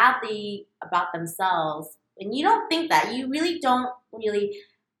badly about themselves. And you don't think that. You really don't really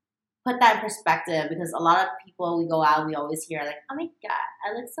put that in perspective because a lot of people we go out, we always hear like, oh my God,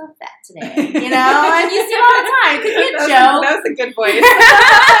 I look so fat today. You know? And you see it all the time. It could be a joke. That was a good voice.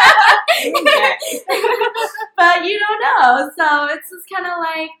 But you don't know. So it's just kind of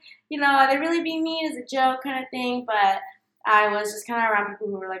like, you know, are they really being mean as a joke kind of thing? But I was just kind of around people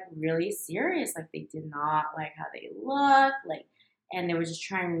who were like really serious. Like they did not like how they look. Like, and they were just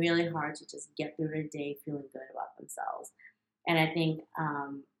trying really hard to just get through their day feeling good about themselves. And I think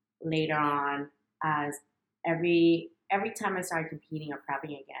later on, as every time I started competing or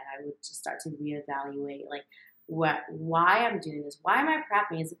prepping again, I would just start to reevaluate like why I'm doing this. Why am I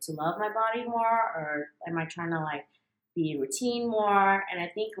prepping? Is it to love my body more, or am I trying to like be in routine more? And I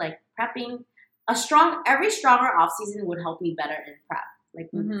think like prepping every stronger off season would help me better in prep, like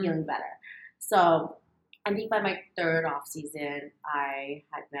feeling better. So I think by my third off season, I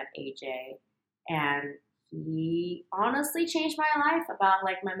had met AJ, and he honestly changed my life about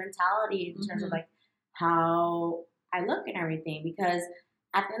like my mentality in terms of like how I look and everything. Because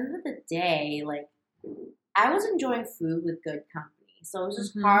at the end of the day, like I was enjoying food with good company, so it was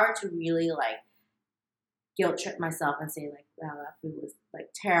just hard to really like guilt trip myself and say like, wow, that food was like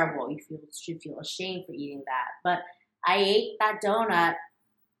terrible. You should feel ashamed for eating that. But I ate that donut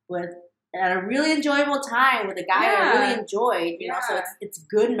at a really enjoyable time with a guy I really enjoyed, you know, so it's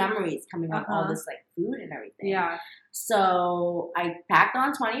good memories coming off all this like food and everything. Yeah. So I packed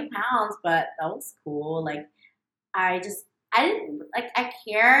on 20 pounds, but that was cool. Like I didn't like, I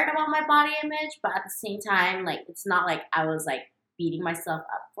cared about my body image, but at the same time, like it's not like I was like beating myself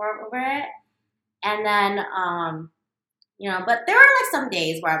up over it. And then, you know, but there were like some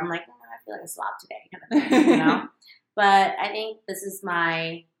days where I'm like, oh, I feel like a slob today, kind of thing, you know. But I think this is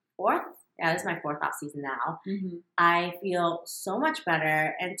my fourth off season now. I feel so much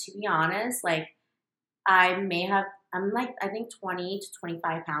better, and to be honest, like I'm like I think 20 to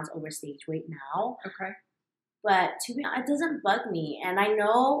 25 pounds over stage weight now. Okay. But to be honest, it doesn't bug me, and I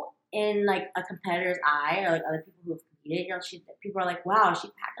know in like a competitor's eye or like other people who have competed, you know, people are like, wow, she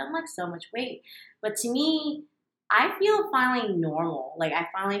packed on like so much weight. But to me, I feel finally normal. Like I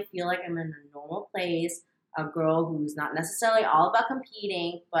finally feel like I'm in a normal place. A girl who's not necessarily all about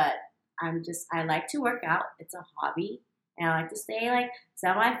competing, but I like to work out. It's a hobby, and I like to stay like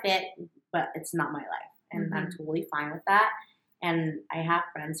semi-fit, but it's not my life, and I'm totally fine with that. And I have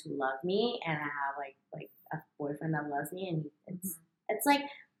friends who love me, and I have like a boyfriend that loves me, and it's like,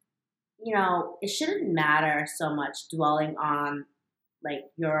 you know, it shouldn't matter so much dwelling on like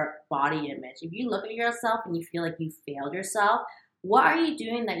your body image. If you look at yourself and you feel like you failed yourself, what are you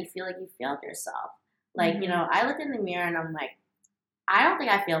doing that you feel like you failed yourself? Like, you know, I look in the mirror and I'm like, I don't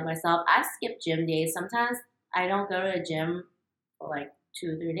think I failed myself. I skip gym days. Sometimes I don't go to the gym for like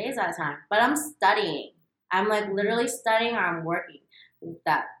 2 or 3 days at a time, but I'm studying. I'm like literally studying or I'm working.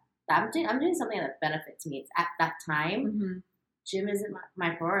 That I'm doing something that benefits me. It's at that time. Gym isn't my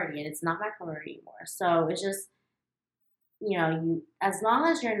priority, and it's not my priority anymore. So it's just, you know, you as long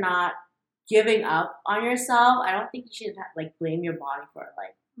as you're not giving up on yourself, I don't think you should like blame your body for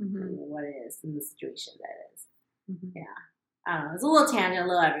like what it is in the situation that it is. Yeah, I don't know. It's a little tangent, a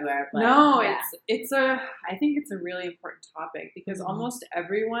little everywhere, but no, yeah. I think it's a really important topic because almost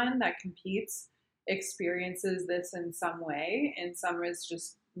everyone that competes experiences this in some way, and some is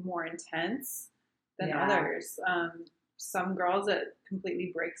just more intense than others. Some girls, it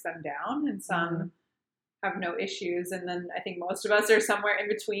completely breaks them down, and some have no issues, and then I think most of us are somewhere in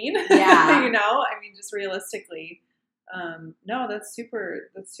between. Yeah. You know, I mean, just realistically, no, that's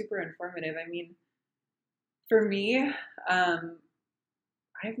super informative. I mean, for me,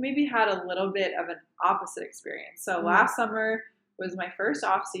 I've maybe had a little bit of an opposite experience. So last summer was my first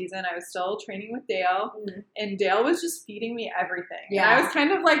off season. I was still training with Dale, and Dale was just feeding me everything. Yeah. And I was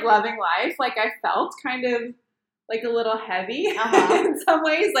kind of like loving life. Like I felt kind of like a little heavy in some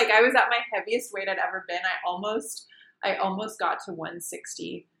ways. Like I was at my heaviest weight I'd ever been. I almost got to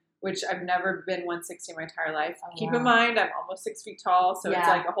 160, which I've never been 160 my entire life. Keep in mind, I'm almost 6 feet tall, so it's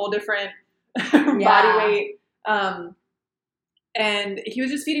like a whole different body weight. And he was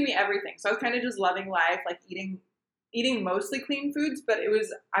just feeding me everything. So I was kind of just loving life, like eating mostly clean foods, but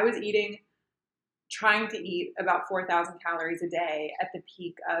I was trying to eat about 4,000 calories a day at the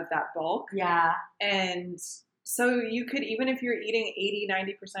peak of that bulk. Yeah. And so you could, even if you're eating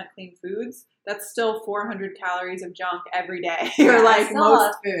 80-90% clean foods, that's still 400 calories of junk every day. Or like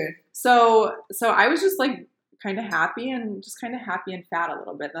most food. So I was just like kind of happy and fat a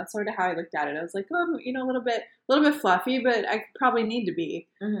little bit. And that's sort of how I looked at it. I was like, oh, you know, a little bit fluffy, but I probably need to be.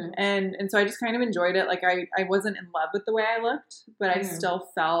 And so I just kind of enjoyed it. Like I wasn't in love with the way I looked, but I still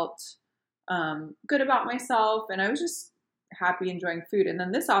felt good about myself, and I was just happy enjoying food. And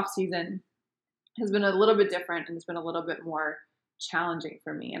then this off season has been a little bit different, and it's been a little bit more challenging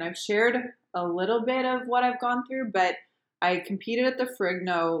for me. And I've shared a little bit of what I've gone through, but I competed at the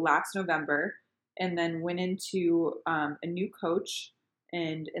Frigno last November, and then went into a new coach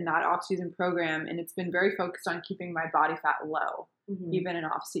and in that off-season program, and it's been very focused on keeping my body fat low, even in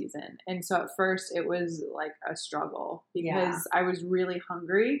off-season. And so at first it was like a struggle because I was really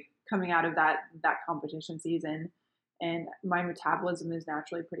hungry coming out of that competition season, and my metabolism is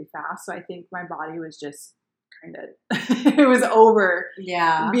naturally pretty fast. So I think my body was just kind of, it was over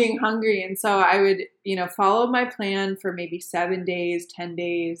being hungry. And so I would, you know, follow my plan for maybe 7 days, 10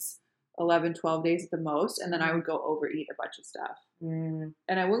 days, 11, 12 days at the most. And then I would go overeat a bunch of stuff. And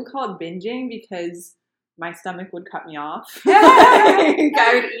I wouldn't call it binging because my stomach would cut me off.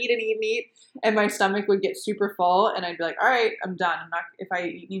 I would eat and eat and eat, and my stomach would get super full, and I'd be like, all right, I'm done. If I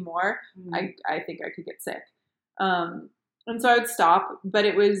eat any more, I think I could get sick. And so I would stop,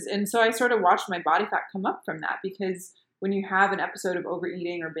 and so I sort of watched my body fat come up from that, because when you have an episode of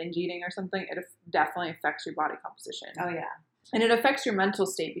overeating or binge eating or something, it definitely affects your body composition. Oh yeah. And it affects your mental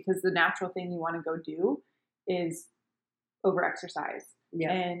state, because the natural thing you want to go do is over-exercise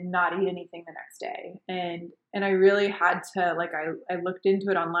and not eat anything the next day. And I really had to, like, I looked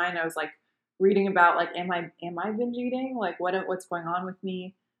into it online. I was like reading about, like, am I binge eating? Like, what's going on with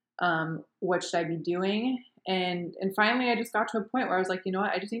me? What should I be doing? And finally I just got to a point where I was like, you know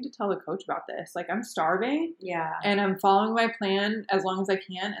what? I just need to tell the coach about this. Like, I'm starving. Yeah. And I'm following my plan as long as I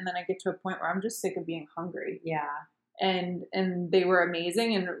can. And then I get to a point where I'm just sick of being hungry. Yeah. And they were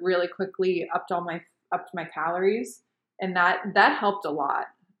amazing and really quickly upped my calories. And that helped a lot,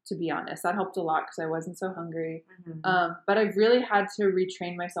 to be honest. That helped a lot because I wasn't so hungry. But I've really had to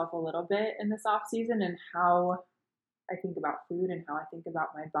retrain myself a little bit in this off season and how I think about food and how I think about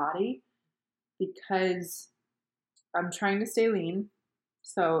my body, because I'm trying to stay lean.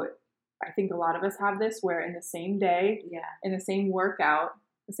 So I think a lot of us have this, where in the same day, in the same workout,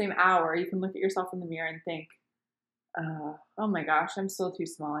 the same hour, you can look at yourself in the mirror and think, oh my gosh, I'm still too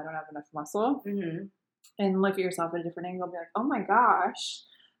small. I don't have enough muscle. And look at yourself at a different angle and be like, oh my gosh,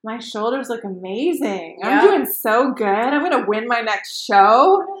 my shoulders look amazing. Yep. I'm doing so good. I'm going to win my next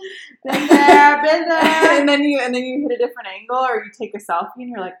show. Been there. and then you hit a different angle, or you take a selfie and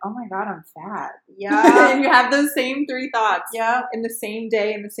you're like, oh my God, I'm fat. Yeah. And you have those same three thoughts in the same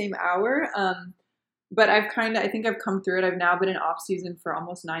day, in the same hour. But I think I've come through it. I've now been in off season for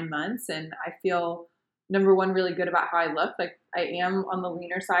almost 9 months, and I feel number one, really good about how I look. Like I am on the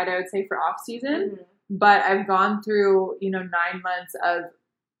leaner side, I would say, for off season, Mhm. but I've gone through, 9 months of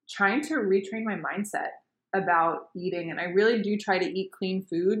trying to retrain my mindset about eating. And I really do try to eat clean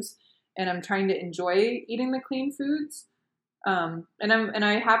foods, and I'm trying to enjoy eating the clean foods. And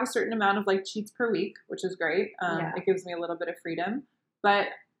I have a certain amount of like cheats per week, which is great. Yeah. It gives me a little bit of freedom. But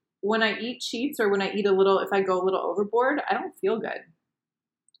when I eat cheats, or when I eat if I go a little overboard, I don't feel good.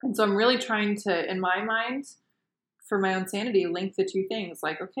 And so I'm really trying to, in my mind, for my own sanity, link the two things.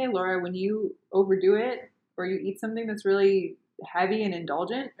 Like, okay, Laura, when you overdo it or you eat something that's really heavy and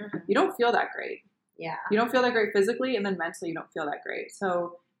indulgent, you don't feel that great. Yeah. You don't feel that great physically, and then mentally you don't feel that great.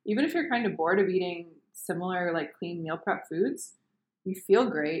 So even if you're kind of bored of eating similar like clean meal prep foods, you feel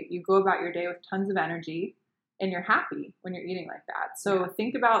great. You go about your day with tons of energy, and you're happy when you're eating like that. So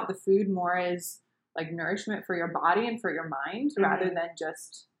think about the food more as like nourishment for your body and for your mind, rather than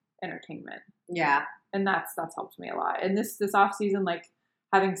just entertainment. Yeah. And that's helped me a lot. And this off season, like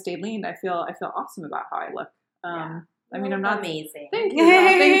having stayed lean, I feel awesome about how I look. I mean, I'm not amazing. Thank you.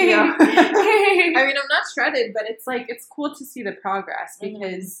 Thank you. I mean, I'm not shredded, but it's like it's cool to see the progress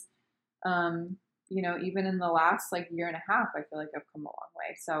because, even in the last like year and a half, I feel like I've come a long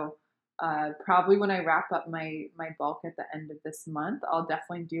way. So probably when I wrap up my bulk at the end of this month, I'll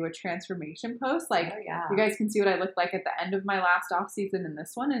definitely do a transformation post. Like you guys can see what I looked like at the end of my last off season and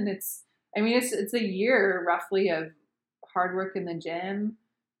this one, and it's a year roughly of hard work in the gym,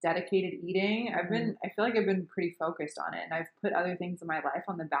 dedicated eating. I feel like I've been pretty focused on it, and I've put other things in my life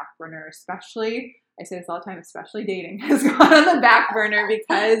on the back burner, especially, I say this all the time, especially dating has gone on the back burner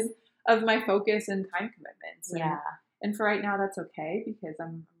because of my focus and time commitments. And for right now, that's okay because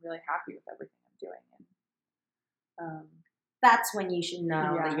I'm really happy with everything I'm doing. And that's when you should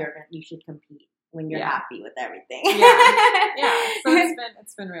know that you should compete, when you're happy with everything. So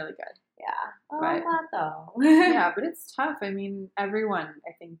it's been really good. Yeah. Oh, I'm glad though. Yeah, but it's tough. I mean, everyone,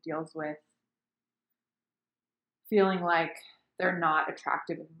 I think, deals with feeling like they're not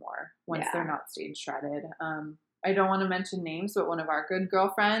attractive anymore once they're not stayed shredded. I don't want to mention names, but one of our good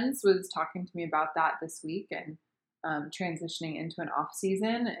girlfriends was talking to me about that this week and transitioning into an off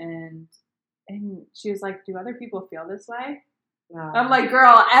season, and she was like, "Do other people feel this way?" I'm like,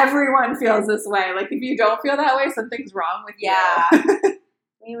 "Girl, everyone feels this way. Like, if you don't feel that way, something's wrong with you."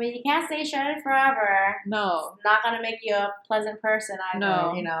 I mean, you can't stay shredded forever. No. It's not going to make you a pleasant person either,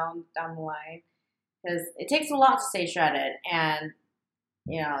 down the line. Because it takes a lot to stay shredded. And,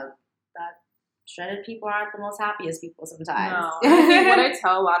 that shredded people aren't the most happiest people sometimes. No. I think what I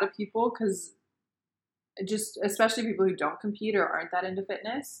tell a lot of people, because just especially people who don't compete or aren't that into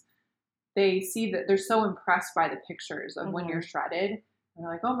fitness, they see that they're so impressed by the pictures of when you're shredded. And they're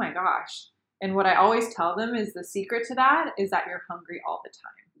like, oh my gosh. And what I always tell them is the secret to that is that you're hungry all the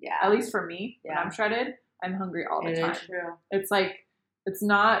time. Yeah. At least for me, when I'm shredded, I'm hungry all the time. It is true. It's like, that's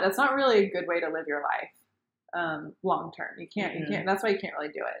not really a good way to live your life long term. You can't, that's why you can't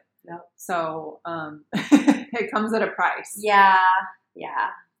really do it. Nope. So it comes at a price. Yeah. Yeah.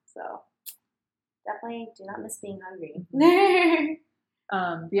 So definitely do not miss being hungry.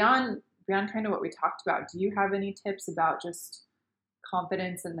 Beyond kind of what we talked about, do you have any tips about just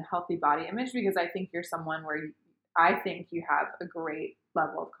confidence and the healthy body image? Because I think you're someone where I think you have a great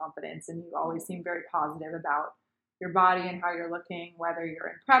level of confidence, and you always seem very positive about your body and how you're looking, whether you're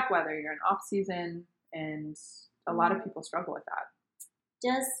in prep, whether you're in off season, and a lot of people struggle with that.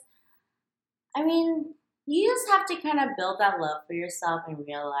 You just have to kind of build that love for yourself and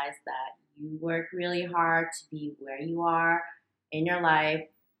realize that you work really hard to be where you are in your life.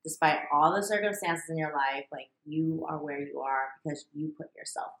 Despite all the circumstances in your life, like, you are where you are because you put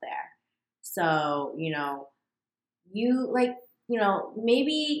yourself there. So,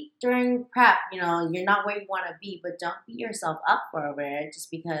 maybe during prep, you're not where you want to be, but don't beat yourself up for it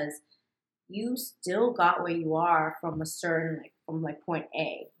just because you still got where you are from from point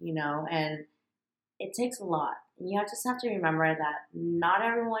A, and it takes a lot. And you just have to remember that not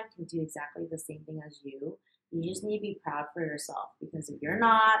everyone can do exactly the same thing as you. You just need to be proud for yourself, because if you're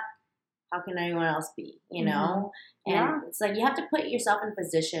not, how can anyone else be, And it's like you have to put yourself in a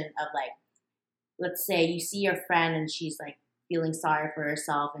position of, like, let's say you see your friend and she's like feeling sorry for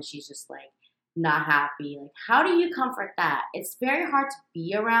herself and she's just like not happy. Like, how do you comfort that? It's very hard to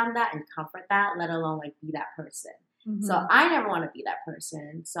be around that and comfort that, let alone like be that person. Mm-hmm. So I never want to be that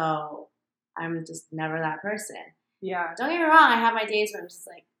person. So I'm just never that person. Yeah. Don't get me wrong. I have my days where I'm just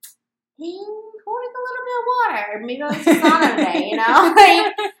like, hey, holding a little bit of water. Maybe I'll just sauna today,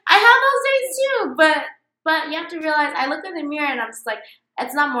 Like, I have those days too, but you have to realize, I look in the mirror and I'm just like,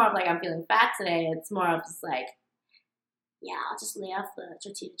 it's not more of like I'm feeling fat today. It's more of just like, yeah, I'll just lay off the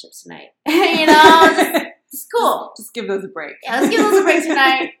tortilla chips tonight. You know, just cool. Just give those a break. Yeah, let's give those a break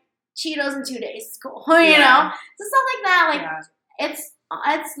tonight. Cheetos in 2 days. It's cool. You know? So stuff like that. Like, it's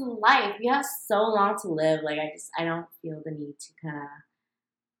life. You have so long to live. Like, I don't feel the need to kind of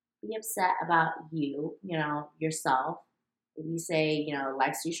be upset about you know, yourself. If you say, you know,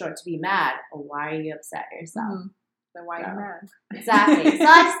 life's too short to be mad, or why are you upset at yourself? Mm-hmm. Then why are you mad? Exactly. So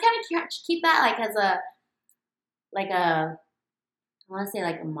I just kind of keep that like as a I want to say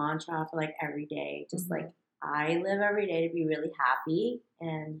like a mantra for like every day. Just like, I live every day to be really happy,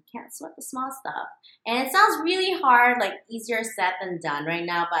 and you can't sweat the small stuff. And it sounds really hard, like easier said than done right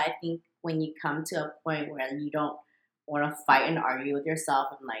now, but I think when you come to a point where you don't want to fight and argue with yourself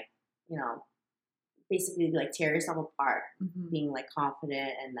and like, you know, basically like tear yourself apart, being like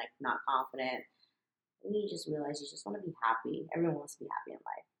confident and like not confident, and you just realize you just want to be happy. Everyone wants to be happy in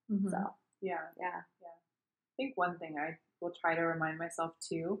life. So yeah. I think one thing I will try to remind myself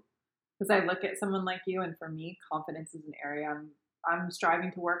too, because I look at someone like you, and for me, confidence is an area I'm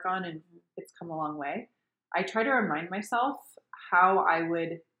striving to work on, and it's come a long way. I try to remind myself how I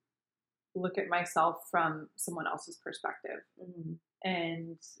would look at myself from someone else's perspective,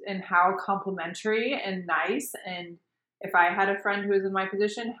 and how complimentary and nice, and if I had a friend who was in my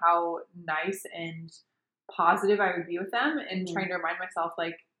position, how nice and positive I would be with them, and trying to remind myself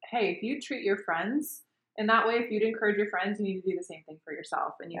like, hey, if you treat your friends in that way, if you'd encourage your friends, you need to do the same thing for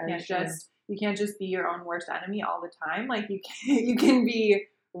yourself. And you can't just be your own worst enemy all the time. Like you can be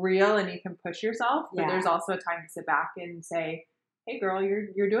real and you can push yourself, but there's also a time to sit back and say, hey girl,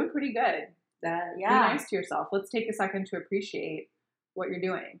 you're doing pretty good. Be nice to yourself. Let's take a second to appreciate what you're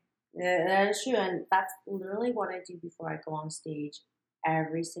doing. Yeah, that is true. And that's literally what I do before I go on stage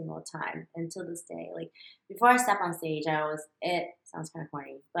every single time until this day. Like before I step on stage, it sounds kind of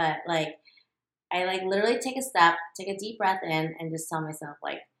corny, but like, I like literally take a deep breath in, and just tell myself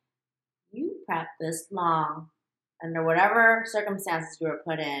like, you prepped this long under whatever circumstances you were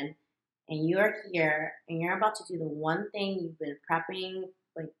put in, and you are here, and you're about to do the one thing you've been prepping,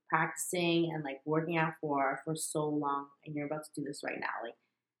 like practicing and like working out for so long, and you're about to do this right now. Like,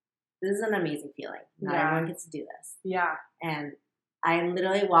 this is an amazing feeling. Not everyone gets to do this. Yeah. And I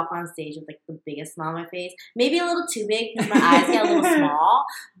literally walk on stage with like the biggest smile on my face, maybe a little too big because my eyes get a little small,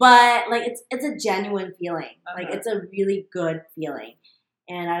 but like it's a genuine feeling. Like it's a really good feeling,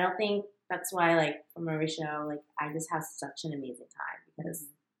 and I don't think that's why like for Mauricio, like I just have such an amazing time because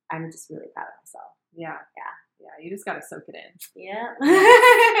I'm just really proud of myself. Yeah. You just gotta soak it in. Yeah.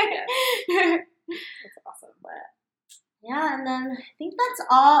 That's awesome. But yeah, and then I think that's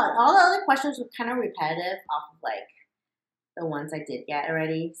all. All the other questions were kind of repetitive off of like the ones I did get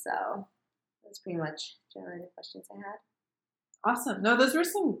already, so that's pretty much generally the questions I had. Awesome. No, those were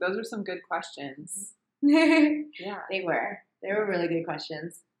some good questions. Yeah, they were really good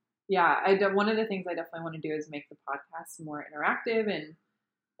questions. Yeah, one of the things I definitely want to do is make the podcast more interactive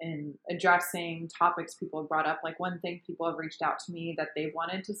and addressing topics people have brought up. Like one thing people have reached out to me that they've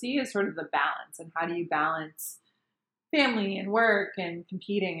wanted to see is sort of the balance, and how do you balance family and work and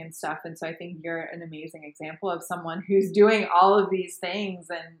competing and stuff. And so I think you're an amazing example of someone who's doing all of these things,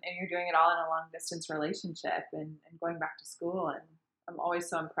 and you're doing it all in a long distance relationship and going back to school. And I'm always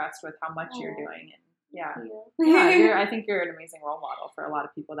so impressed with how much you're doing. And I think you're an amazing role model for a lot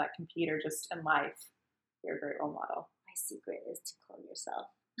of people that compete or just in life. You're a great role model. My secret is to clone yourself.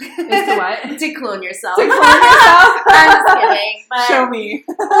 Is to what? To clone yourself. To clone yourself? I'm just kidding. But show me.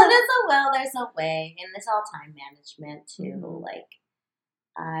 Well, there's a way, and it's all time management too. Like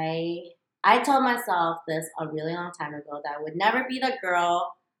I told myself this a really long time ago, that I would never be the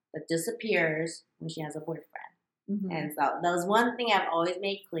girl that disappears when she has a boyfriend. And so that was one thing I've always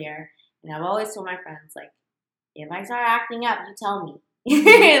made clear, and I've always told my friends, like, if I start acting up, you tell me.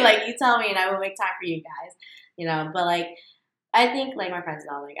 Like, you tell me, and I will make time for you guys. You know, but like, I think like my friends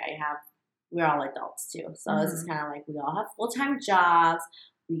know, like we're all adults too. So it's just kind of like, we all have full-time jobs.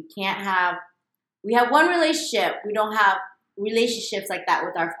 We have one relationship. We don't have relationships like that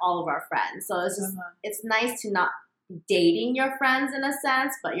with all of our friends. So it's just, it's nice to not be dating your friends in a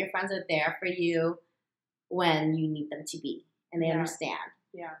sense, but your friends are there for you when you need them to be, and they understand.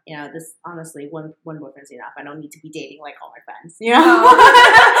 Yeah. You know, this, honestly, one boyfriend's enough. I don't need to be dating like all my friends, you know? And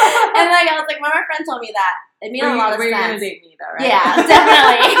like, I was like, when my friend told me that, it made a lot of sense. You're going to date me though, right? Yeah,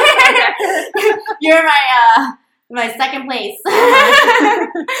 definitely. You're my second place.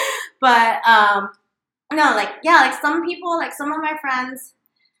 But, no, like, yeah, like some people, like some of my friends,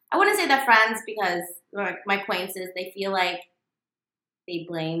 I wouldn't say they're friends because like my acquaintances, they feel like they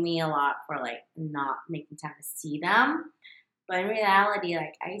blame me a lot for like not making time to see them. But in reality,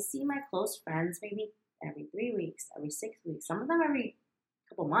 like I see my close friends maybe every 3 weeks, every 6 weeks, some of them every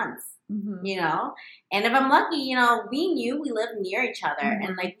couple months, Mm-hmm. you know? And if I'm lucky, you know, me and you, we live near each other Mm-hmm.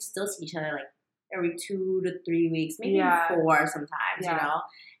 and like we still see each other like every 2 to 3 weeks, maybe Yeah. 4 sometimes, Yeah. you know?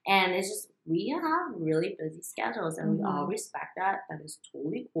 And it's just, we have really busy schedules and we all Mhm. respect that. That is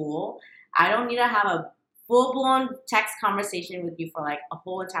totally cool. I don't need to have a full-blown text conversation with you for like a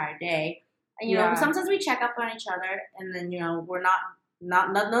whole entire day. And, you know, Yeah. sometimes we check up on each other and then, you know, we're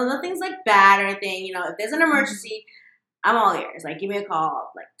nothing's like bad or anything. You know, if there's an emergency, I'm all ears. Like, give me a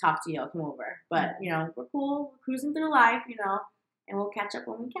call, like, talk to you, I'll come over. But, you know, we're cool, we're cruising through life, you know, and we'll catch up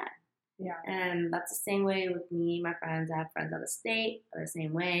when we can. Yeah. And that's the same way with me, my friends. I have friends out of state, they're the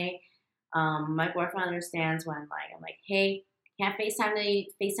same way. My boyfriend understands when, like, I'm like, hey, can't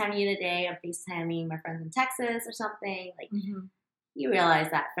FaceTime you today. I'm FaceTiming my friends in Texas or something. Like, Mm-hmm. you realize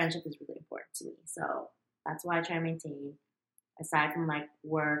that friendship is really important to me. So that's why I try to maintain, aside from, like,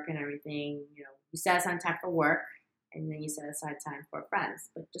 work and everything, you know, you set aside time for work and then you set aside time for friends.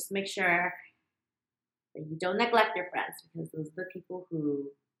 But just make sure that you don't neglect your friends because those are the people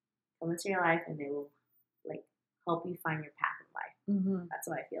who come into your life and they will, like, help you find your path in life. Mm-hmm. That's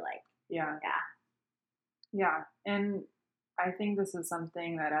what I feel like. Yeah. Yeah. Yeah. And I think this is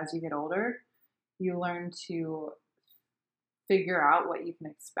something that as you get older, you learn to figure out what you can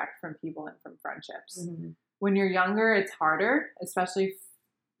expect from people and from friendships. Mm-hmm. When you're younger, it's harder, especially,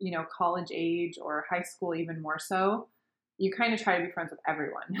 you know, college age or high school, even more so. You kind of try to be friends with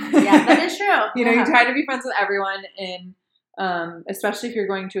everyone. Yeah, that is true. You know, you try to be friends with everyone, and especially if you're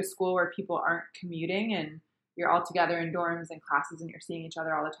going to a school where people aren't commuting and you're all together in dorms and classes and you're seeing each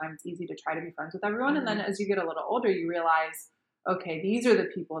other all the time, it's easy to try to be friends with everyone. Mm-hmm. And then as you get a little older, you realize, okay, these are the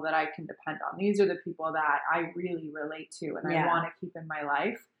people that I can depend on. These are the people that I really relate to and I want to keep in my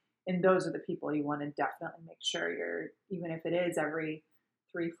life. And those are the people you want to definitely make sure you're, even if it is every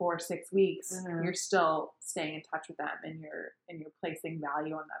 3, 4, 6 weeks, Mm-hmm. you're still staying in touch with them and you're placing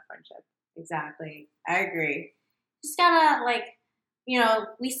value on that friendship. Exactly. I agree. Just gotta, like, you know,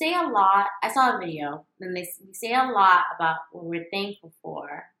 we say a lot. I saw a video, and we say a lot about what we're thankful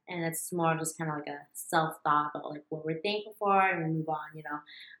for, and it's more just kind of like a self-thought about, like, what we're thankful for, and we move on, you know.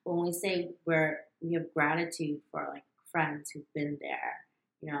 But when we say we have gratitude for, like, friends who've been there,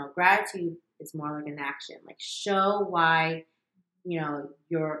 you know, gratitude is more like an action. Like, show why, you know,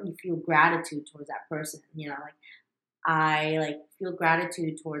 you feel gratitude towards that person, you know, like, I, like, feel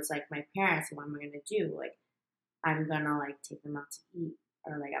gratitude towards, like, my parents. What am I going to do? Like, I'm going to, like, take them out to eat.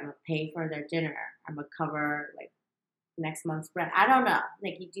 Or, like, I'm going to pay for their dinner. I'm going to cover, like, next month's rent. I don't know.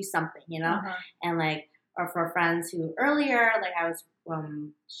 Like, you do something, you know? Uh-huh. And, like, or for friends who earlier, like, I was,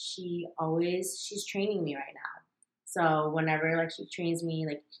 she's training me right now. So whenever, like, she trains me,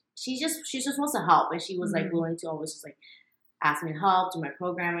 like, she just wants to help. And she was, like, willing to always just, like, ask me to help, do my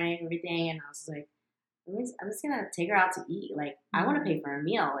programming, everything. And I was like, I'm just going to take her out to eat. Like, I want to pay for a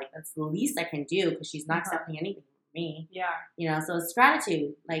meal. Like, that's the least I can do because she's not accepting anything from me. Yeah. You know, so it's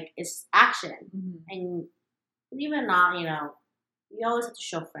gratitude. Like, it's action. Mm-hmm. And believe it or not, you know, you always have to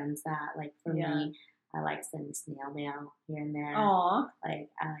show friends that. Like, for me, I like sending snail mail here and there. Aww. Like,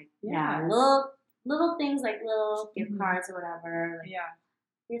 I like, little things like little gift Mm-hmm. cards or whatever. Like, Yeah.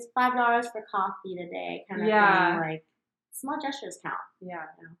 here's $5 for coffee today, kind of thing. Like, small gestures count. Yeah.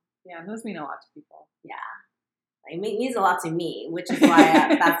 You know? Yeah, and those mean a lot to people. Yeah. Like, it means a lot to me, which is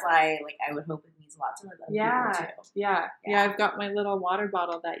why that's why, like, I would hope it means a lot to other people too. Yeah. I've got my little water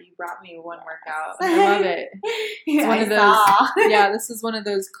bottle that you brought me one workout. I love it. It's one of those. Yeah, this is one of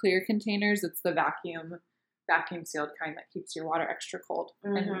those clear containers. It's the vacuum sealed kind that keeps your water extra cold.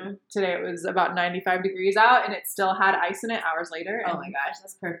 Mm-hmm. And today it was about 95 degrees out and it still had ice in it hours later. Oh my gosh,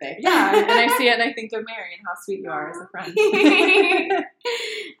 that's perfect. Yeah, and I see it and I think of Mary and how sweet you are as a friend.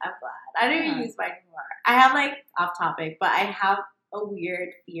 I'm glad. I don't even use mine anymore. I have, like, off topic, but I have a weird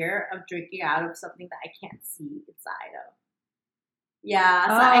fear of drinking out of something that I can't see inside of. Yeah,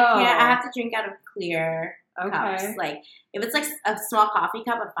 so I have to drink out of clear cups. Like, if it's like a small coffee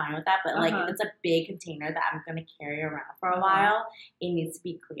cup, I'm fine with that. But like, if it's a big container that I'm gonna carry around for a while, it needs to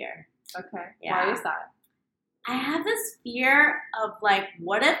be clear. Okay. Yeah. Why is that? I have this fear of, like,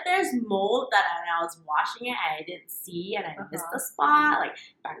 what if there's mold that I was washing it and I didn't see and I missed the spot, like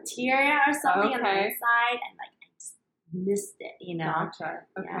bacteria or something on the inside, and, like, I just missed it, you know? Gotcha.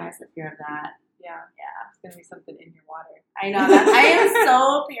 Okay. Yeah, it's the fear of that. Yeah. It's gonna be something in your water. I know that. I am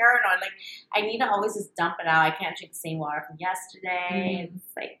so paranoid. Like, I need to always just dump it out. I can't drink the same water from yesterday. Mm-hmm.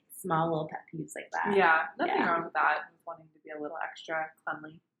 It's like small little pet peeves like that. Yeah, nothing wrong with that. With wanting to be a little extra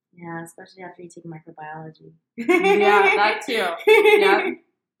cleanly. Yeah, especially after you take microbiology. Yeah, that too. Yeah,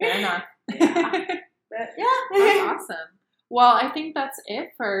 fair enough. But yeah, that's awesome. Well, I think that's it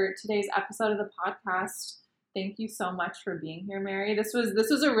for today's episode of the podcast. Thank you so much for being here, Mary. This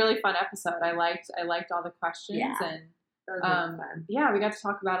was a really fun episode. I liked all the questions and that was really fun. Yeah, we got to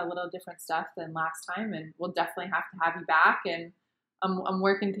talk about a little different stuff than last time, and we'll definitely have to have you back. And I'm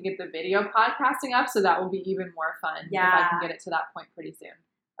working to get the video podcasting up, so that will be even more fun. If I can get it to that point pretty soon.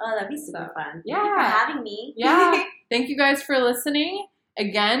 Oh, that'd be super fun. Yeah. Thank you for having me. Yeah. Thank you guys for listening.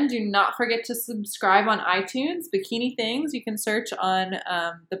 Again, do not forget to subscribe on iTunes. Bikini Things. You can search on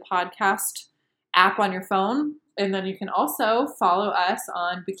the podcast app on your phone. And then you can also follow us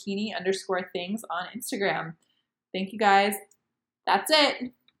on bikini_things on Instagram. Thank you guys. That's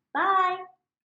it. Bye.